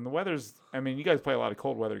when the weather's, you guys play a lot of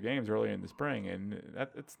cold weather games earlier in the spring, and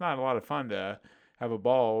it's not a lot of fun to have a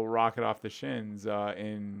ball rocket off the shins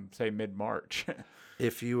in, say, mid-March.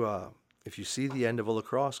 If you see the end of a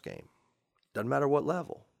lacrosse game, doesn't matter what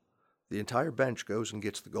level, the entire bench goes and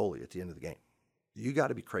gets the goalie at the end of the game. You got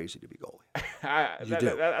to be crazy to be goalie.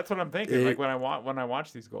 That's what I'm thinking. When I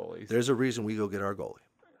watch these goalies, there's a reason we go get our goalie.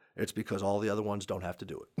 It's because all the other ones don't have to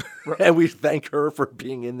do it. Right. And we thank her for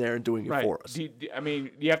being in there and doing it for us. You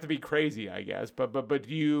have to be crazy, I guess. But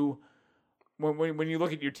do you, when you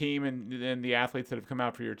look at your team and the athletes that have come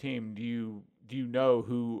out for your team, do you know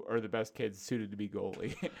who are the best kids suited to be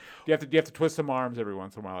goalie? do you have to twist some arms every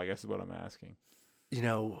once in a while, I guess is what I'm asking.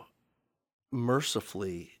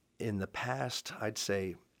 Mercifully, in the past, I'd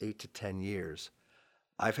say 8 to 10 years,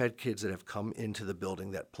 I've had kids that have come into the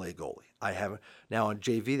building that play goalie. I haven't. Now on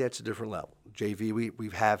JV, that's a different level. JV, we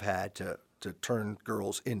have had to turn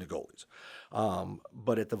girls into goalies.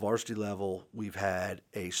 But at the varsity level, we've had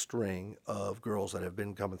a string of girls that have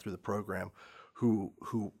been coming through the program who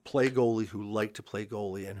play goalie, who like to play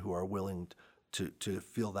goalie, and who are willing to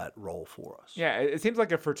fill that role for us. Yeah, it seems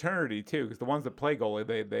like a fraternity too, because the ones that play goalie,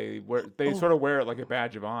 they sort of wear it like a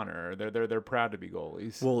badge of honor. They're proud to be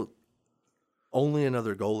goalies. Well, only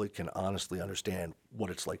another goalie can honestly understand what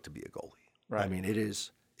it's like to be a goalie. Right. I mean, it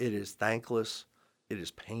is thankless. It is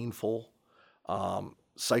painful.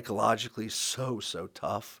 Psychologically, so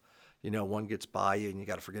tough. One gets by you, and you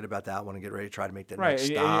got to forget about that one and get ready to try to make that next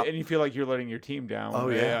stop. And you feel like you're letting your team down. Oh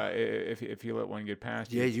yeah. If you let one get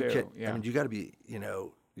past you. Yeah, you too. can. Yeah. I mean, you got to be.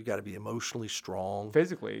 You got to be emotionally strong.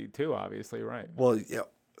 Physically too, obviously, right? Well, yeah.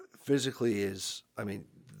 Physically is. I mean,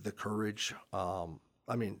 the courage.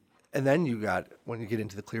 And then you got, when you get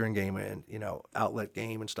into the clearing game and, outlet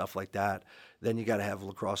game and stuff like that, then you got to have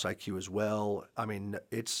lacrosse IQ as well. I mean,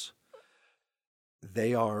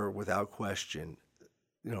 they are without question,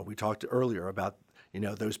 we talked earlier about,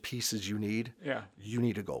 those pieces you need. Yeah. You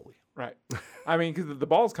need a goalie. Right. I mean, because the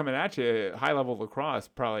ball's coming at you, high level lacrosse,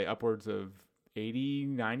 probably upwards of 80,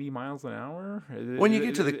 90 miles an hour. Is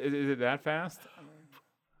it that fast?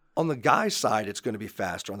 On the guy's side, it's going to be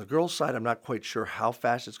faster. On the girl's side, I'm not quite sure how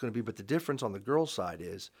fast it's going to be, but the difference on the girl's side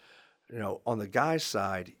is On the guy's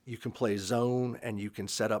side, you can play zone and you can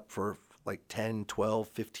set up for like 10,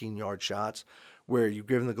 12, 15-yard shots where you've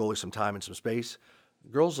given the goalie some time and some space.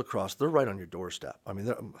 Girls lacrosse, they're right on your doorstep. I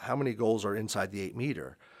mean, how many goals are inside the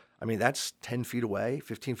 8-meter? I mean, that's 10 feet away,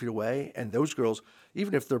 15 feet away. And those girls,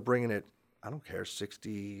 even if they're bringing it, I don't care,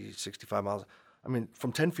 60, 65 miles, I mean,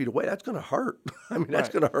 from 10 feet away, that's going to hurt. I mean, that's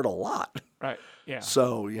going to hurt a lot. Right, yeah.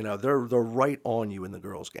 So, they're right on you in the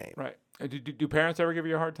girls' game. Right. Do parents ever give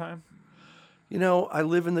you a hard time? I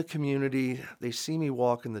live in the community. They see me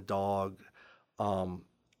walking the dog. And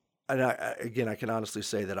I can honestly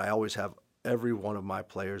say that I always have every one of my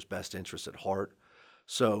players' best interests at heart.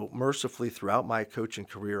 So mercifully, throughout my coaching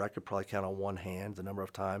career, I could probably count on one hand the number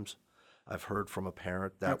of times I've heard from a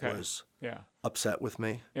parent that was upset with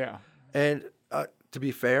me. Yeah. And to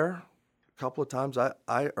be fair, a couple of times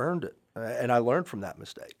I earned it, and I learned from that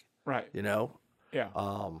mistake. Right. Yeah.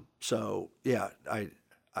 So yeah, I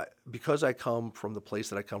because I come from the place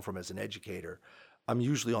that I come from as an educator, I'm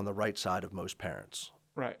usually on the right side of most parents.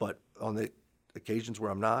 Right. But on the occasions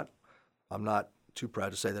where I'm not too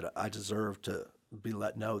proud to say that I deserve to be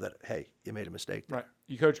let know that, hey, you made a mistake there. Right.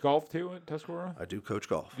 You coach golf too at Tuscarora? I do coach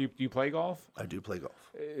golf. Do you play golf? I do play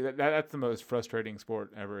golf. That's the most frustrating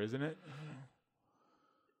sport ever, isn't it?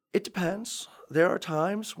 It depends. There are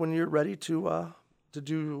times when you're ready to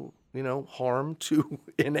do harm to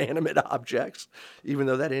inanimate objects, even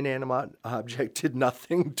though that inanimate object did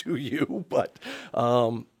nothing to you. But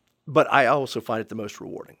I also find it the most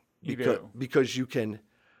rewarding because you can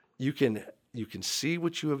see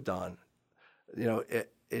what you have done.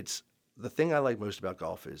 It's the thing I like most about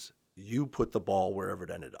golf is you put the ball wherever it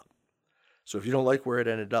ended up. So if you don't like where it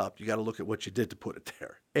ended up, you got to look at what you did to put it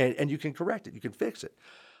there, and you can correct it. You can fix it.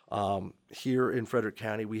 Here in Frederick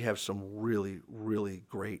County, we have some really, really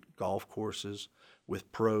great golf courses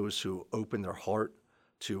with pros who open their heart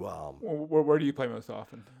to. Where do you play most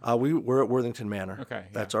often? We're at Worthington Manor. Okay, yeah.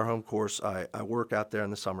 That's our home course. I work out there in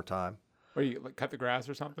the summertime. Where you cut the grass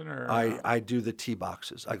or something? Or I do the tee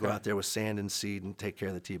boxes. I go out there with sand and seed and take care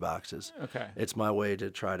of the tee boxes. Okay. It's my way to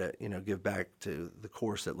try to give back to the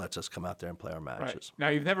course that lets us come out there and play our matches. Right. Now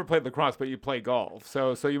you've never played lacrosse, but you play golf.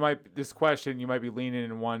 So you might you might be leaning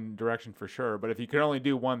in one direction for sure. But if you could only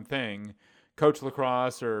do one thing, coach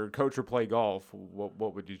lacrosse or coach or play golf,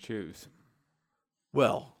 what would you choose?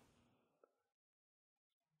 Well,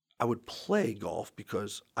 I would play golf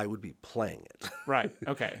because I would be playing it. Right.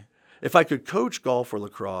 Okay. If I could coach golf or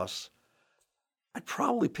lacrosse, I'd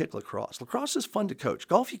probably pick lacrosse. Lacrosse is fun to coach.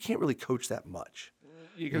 Golf, you can't really coach that much.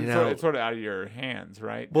 It's sort of out of your hands,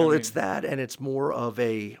 right? Well, it's that, and it's more of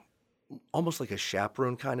almost like a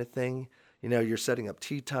chaperone kind of thing. You're setting up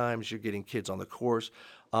tee times. You're getting kids on the course.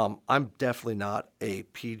 I'm definitely not a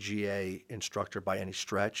PGA instructor by any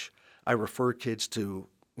stretch. I refer kids to,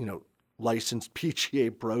 licensed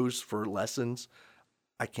PGA pros for lessons.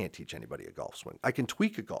 I can't teach anybody a golf swing. I can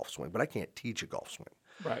tweak a golf swing, but I can't teach a golf swing.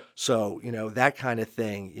 Right. So, that kind of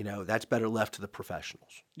thing, that's better left to the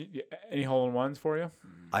professionals. Any hole-in-ones for you?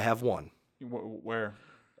 I have one. Where?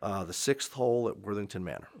 The 6th hole at Worthington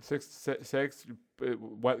Manor. Six.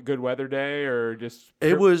 What good weather day or just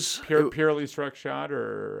purely struck shot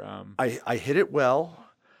or? I hit it well.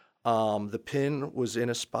 The pin was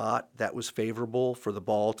in a spot that was favorable for the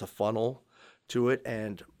ball to funnel to it,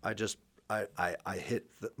 and I hit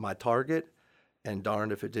my target, and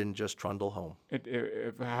darned if it didn't just trundle home.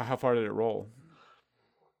 How far did it roll?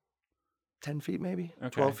 10 feet maybe, okay.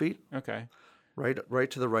 12 feet. Okay. Right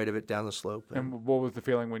to the right of it down the slope. And what was the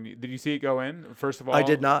feeling did you see it go in, first of all? I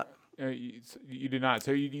did not. You did not.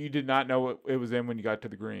 So you did not know it was in when you got to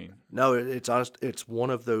the green? No, it's honest. It's one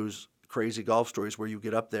of those crazy golf stories where you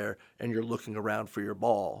get up there and you're looking around for your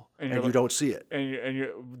ball and you don't see it.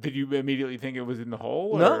 And did you immediately think it was in the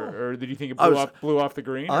hole? No. Or did you think it blew off the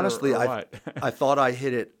green? Honestly, or what? I thought I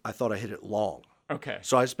hit it long. Okay.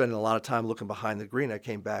 So I spent a lot of time looking behind the green. I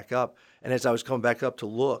came back up, and as I was coming back up to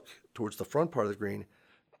look towards the front part of the green,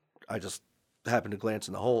 I just happened to glance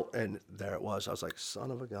in the hole, and there it was. I was like,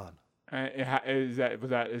 son of a gun. Was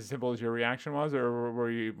that as simple as your reaction was, or were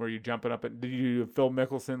you jumping up? Did you Phil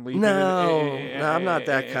Mickelson leap? No, I'm not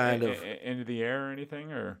that kind of into the air or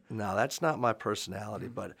anything, or no, that's not my personality.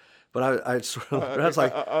 But I was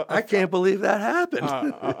like, I can't believe that happened.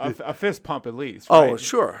 A fist pump at least. Right? Oh,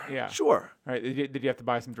 sure, yeah, sure. All right, did you have to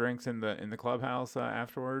buy some drinks in the clubhouse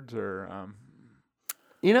afterwards, or?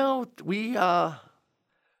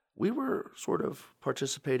 We were sort of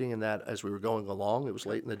participating in that as we were going along. It was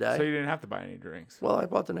late in the day. So you didn't have to buy any drinks? Well, I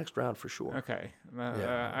bought the next round for sure. Okay.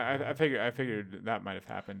 I figured that might have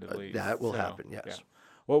happened at least. That will happen, yes. Yeah.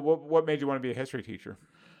 What made you want to be a history teacher?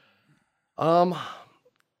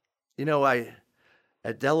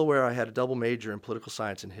 At Delaware, I had a double major in political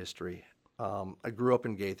science and history. I grew up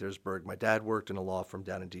in Gaithersburg. My dad worked in a law firm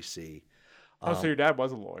down in D.C. So your dad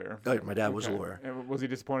was a lawyer. My dad was a lawyer. And was he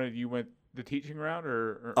disappointed you went the teaching route,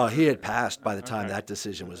 or? He had passed by the time that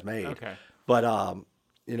decision was made. Okay. But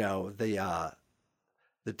the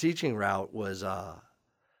teaching route was, I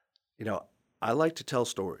like to tell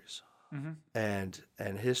stories, Mm-hmm.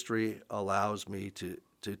 and history allows me to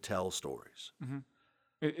tell stories. Mm-hmm.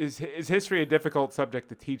 Is history a difficult subject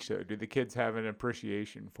to teach, though? Do the kids have an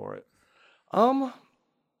appreciation for it?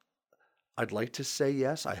 I'd like to say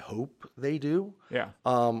yes. I hope they do. Yeah.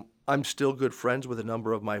 I'm still good friends with a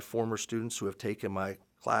number of my former students who have taken my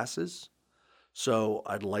classes. So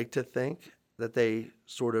I'd like to think that they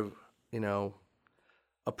sort of,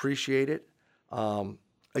 appreciate it.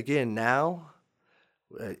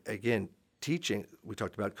 Teaching, we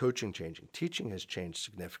talked about coaching changing. Teaching has changed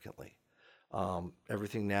significantly.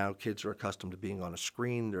 Everything now, kids are accustomed to being on a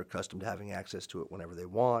screen. They're accustomed to having access to it whenever they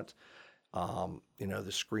want. The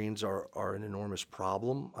screens are an enormous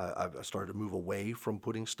problem. I've started to move away from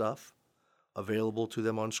putting stuff available to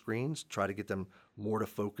them on screens, try to get them more to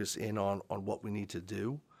focus in on what we need to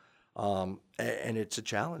do. And it's a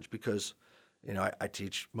challenge because, I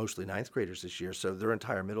teach mostly ninth graders this year, so their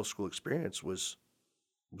entire middle school experience was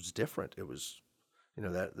different. It was,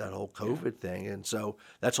 that whole COVID thing, and so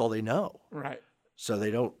that's all they know. Right. So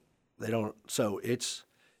they don't. So it's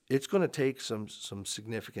going to take some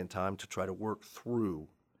significant time to try to work through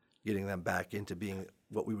getting them back into being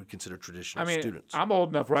what we would consider traditional students. I'm old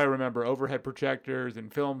enough where I remember overhead projectors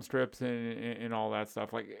and film strips and all that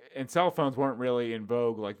stuff. And cell phones weren't really in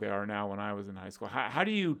vogue like they are now when I was in high school. How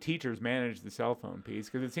do you teachers manage the cell phone piece?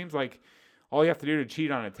 Because it seems like all you have to do to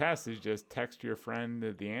cheat on a test is just text your friend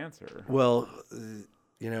the answer. Well,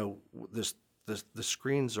 the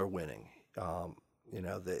screens are winning.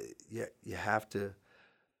 You have to.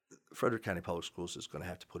 Frederick County Public Schools is going to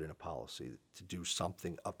have to put in a policy to do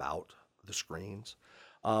something about the screens.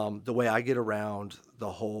 The way I get around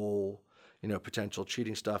the whole, potential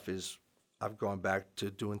cheating stuff is I've gone back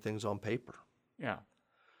to doing things on paper. Yeah.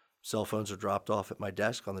 Cell phones are dropped off at my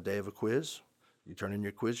desk on the day of a quiz. You turn in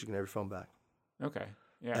your quiz, you can have your phone back. Okay.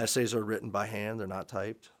 Yeah. Essays are written by hand; they're not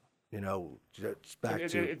typed. It's back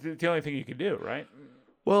to. It's the only thing you can do, right?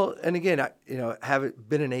 Well, and again, I haven't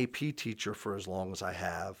been an AP teacher for as long as I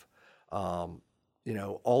have.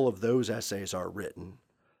 All of those essays are written.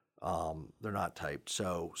 They're not typed.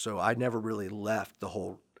 So I never really left the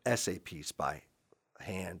whole essay piece by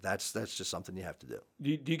hand. That's just something you have to do. Do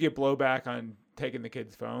you get blowback on taking the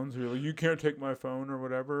kids' phones? Or you can't take my phone or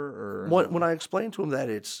whatever? Or when I explain to them that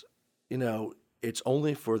it's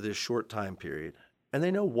only for this short time period, and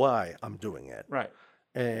they know why I'm doing it. Right.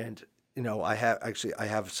 And I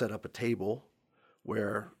have set up a table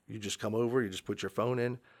where you just come over, you just put your phone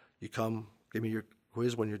in, you come, give me your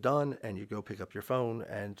quiz when you're done, and you go pick up your phone.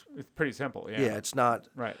 And it's pretty simple. Yeah. Yeah, it's not.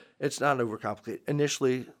 Right. It's not overcomplicated.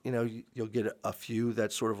 Initially, you'll get a few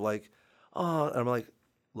that's sort of like, oh, and I'm like,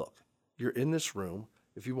 look, you're in this room.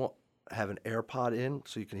 If you want have an AirPod in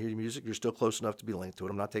so you can hear your music, you're still close enough to be linked to it.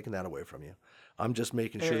 I'm not taking that away from you. I'm just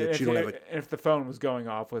making sure that you don't have a. If the phone was going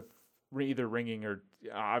off with either ringing or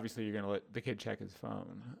obviously you're going to let the kid check his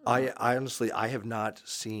phone. I honestly, I have not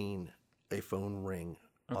seen a phone ring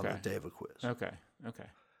on the day of a quiz. Okay.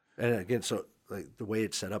 And again, so like the way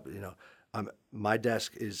it's set up, my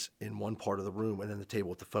desk is in one part of the room, and then the table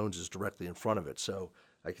with the phones is directly in front of it. So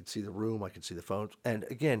I can see the room, I can see the phones, and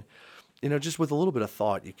again, just with a little bit of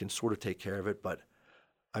thought, you can sort of take care of it. But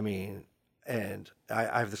I mean, and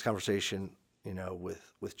I have this conversation,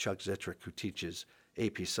 with Chuck Zitrick, who teaches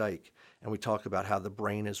AP Psych, and we talk about how the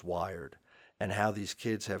brain is wired and how these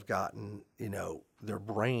kids have gotten, their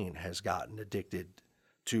brain has gotten addicted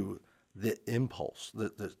to the impulse,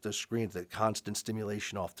 the screen, the constant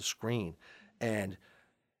stimulation off the screen. And,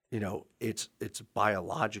 it's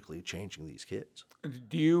biologically changing these kids.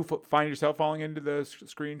 Do you find yourself falling into the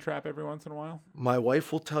screen trap every once in a while? My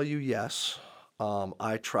wife will tell you yes.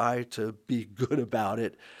 I try to be good about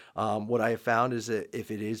it. What I have found is that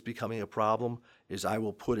if it is becoming a problem, is I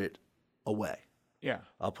will put it away. Yeah.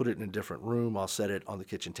 I'll put it in a different room. I'll set it on the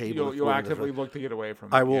kitchen table. You'll actively look to get away from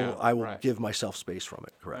it. I will give myself space from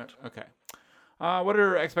it. Correct. Okay. What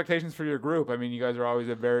are expectations for your group? I mean, you guys are always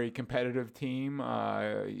a very competitive team.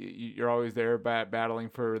 You're always there battling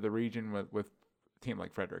for the region with a team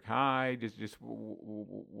like Frederick High. Just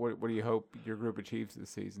what do you hope your group achieves this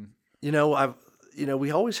season?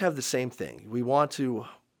 We always have the same thing. We want to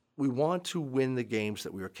win the games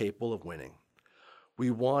that we are capable of winning. We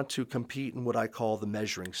want to compete in what I call the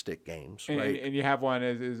measuring stick games, right? And you have one,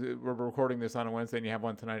 we're recording this on a Wednesday, and you have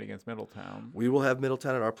one tonight against Middletown. We will have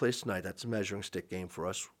Middletown at our place tonight. That's a measuring stick game for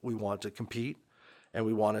us. We want to compete, and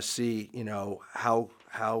we want to see, how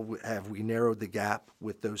have we narrowed the gap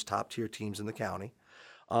with those top-tier teams in the county.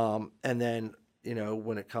 And then,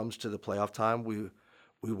 when it comes to the playoff time, we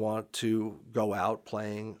want to go out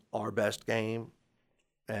playing our best game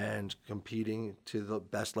and competing to the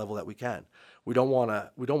best level that we can. We don't want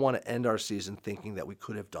to end our season thinking that we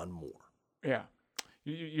could have done more. Yeah.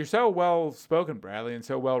 You're so well spoken, Bradley, and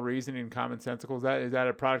so well reasoned and commonsensical. Is that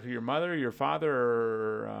a product of your mother, your father,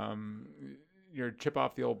 or your chip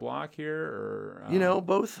off the old block here? Or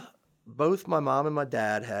both my mom and my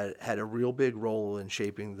dad had a real big role in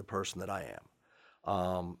shaping the person that I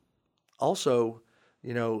am. Also,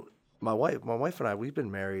 my wife and I, we've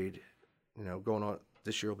been married, going on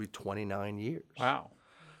this year will be 29 years. Wow.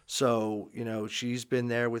 So, she's been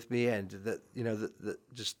there with me, and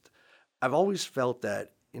I've always felt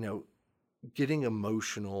that, getting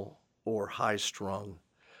emotional or high strung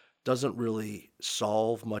doesn't really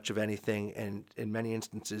solve much of anything. And in many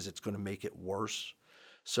instances, it's going to make it worse.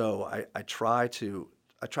 So I try to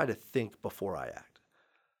think before I act.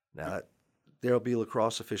 Now, there'll be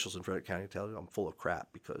lacrosse officials in Frederick County tell you I'm full of crap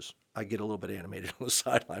because I get a little bit animated on the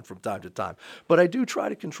sideline from time to time. But I do try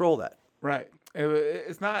to control that. Right.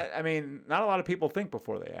 It's not, not a lot of people think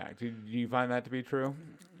before they act. Do you find that to be true?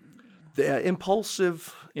 The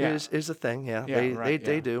impulsive is a thing, yeah.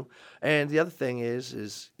 They do. And the other thing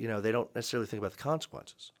is they don't necessarily think about the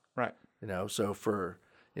consequences. Right. So for,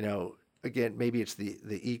 again, maybe it's the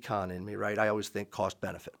econ in me, right? I always think cost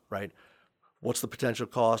benefit, right? What's the potential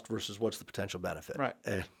cost versus what's the potential benefit? Right.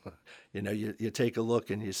 And, you take a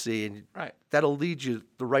look and you see, and right. That'll lead you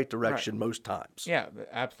the right direction most times. Yeah,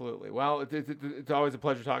 absolutely. Well, it's always a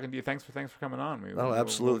pleasure talking to you. Thanks for coming on.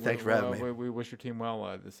 Absolutely. Thanks for having me. We wish your team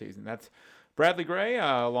well this season. That's Bradley Gray,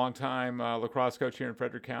 a longtime lacrosse coach here in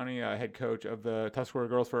Frederick County, head coach of the Tuscarora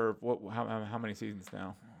girls for how many seasons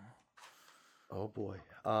now? Oh boy.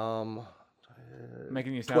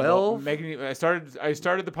 Making you sound 12. Old. I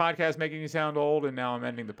started the podcast making you sound old, and now I'm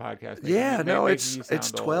ending the podcast.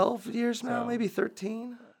 It's 12 years now, maybe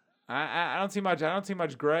 13. I don't see much. I don't see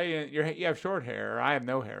much gray. You have short hair. I have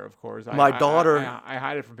no hair, of course. My daughter. I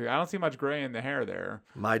hide it from people. I don't see much gray in the hair there.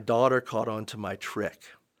 My daughter caught on to my trick.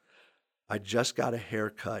 I just got a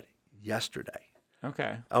haircut yesterday.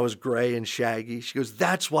 Okay. I was gray and shaggy. She goes,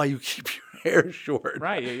 "That's why you keep your hair short."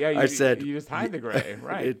 Right. Yeah. I said, "You just hide the gray."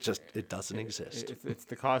 Right. It doesn't exist. It's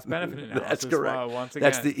the cost benefit analysis. That's correct. Once again,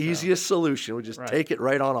 that's the easiest solution. We just take it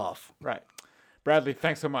right on off. Right. Bradley,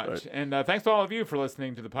 thanks so much. Right. And thanks to all of you for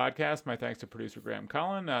listening to the podcast. My thanks to producer Graham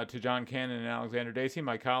Cullen, to John Cannon and Alexander Dacey,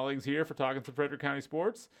 my colleagues here, for talking some Frederick County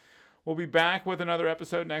sports. We'll be back with another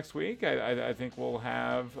episode next week. I think we'll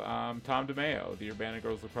have Tom DeMeo, the Urbana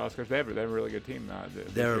girls lacrosse coach. They have a really good team.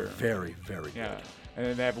 They're very, very good. Yeah, and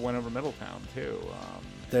then they have a win over Middletown too.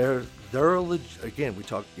 They're again. We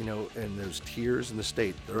talk, in those tiers in the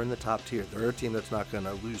state. They're in the top tier. They're a team that's not going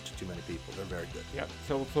to lose to too many people. They're very good. Yeah.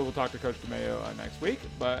 So we'll talk to Coach DeMeo next week.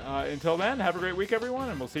 But until then, have a great week, everyone,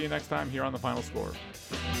 and we'll see you next time here on the Final Score.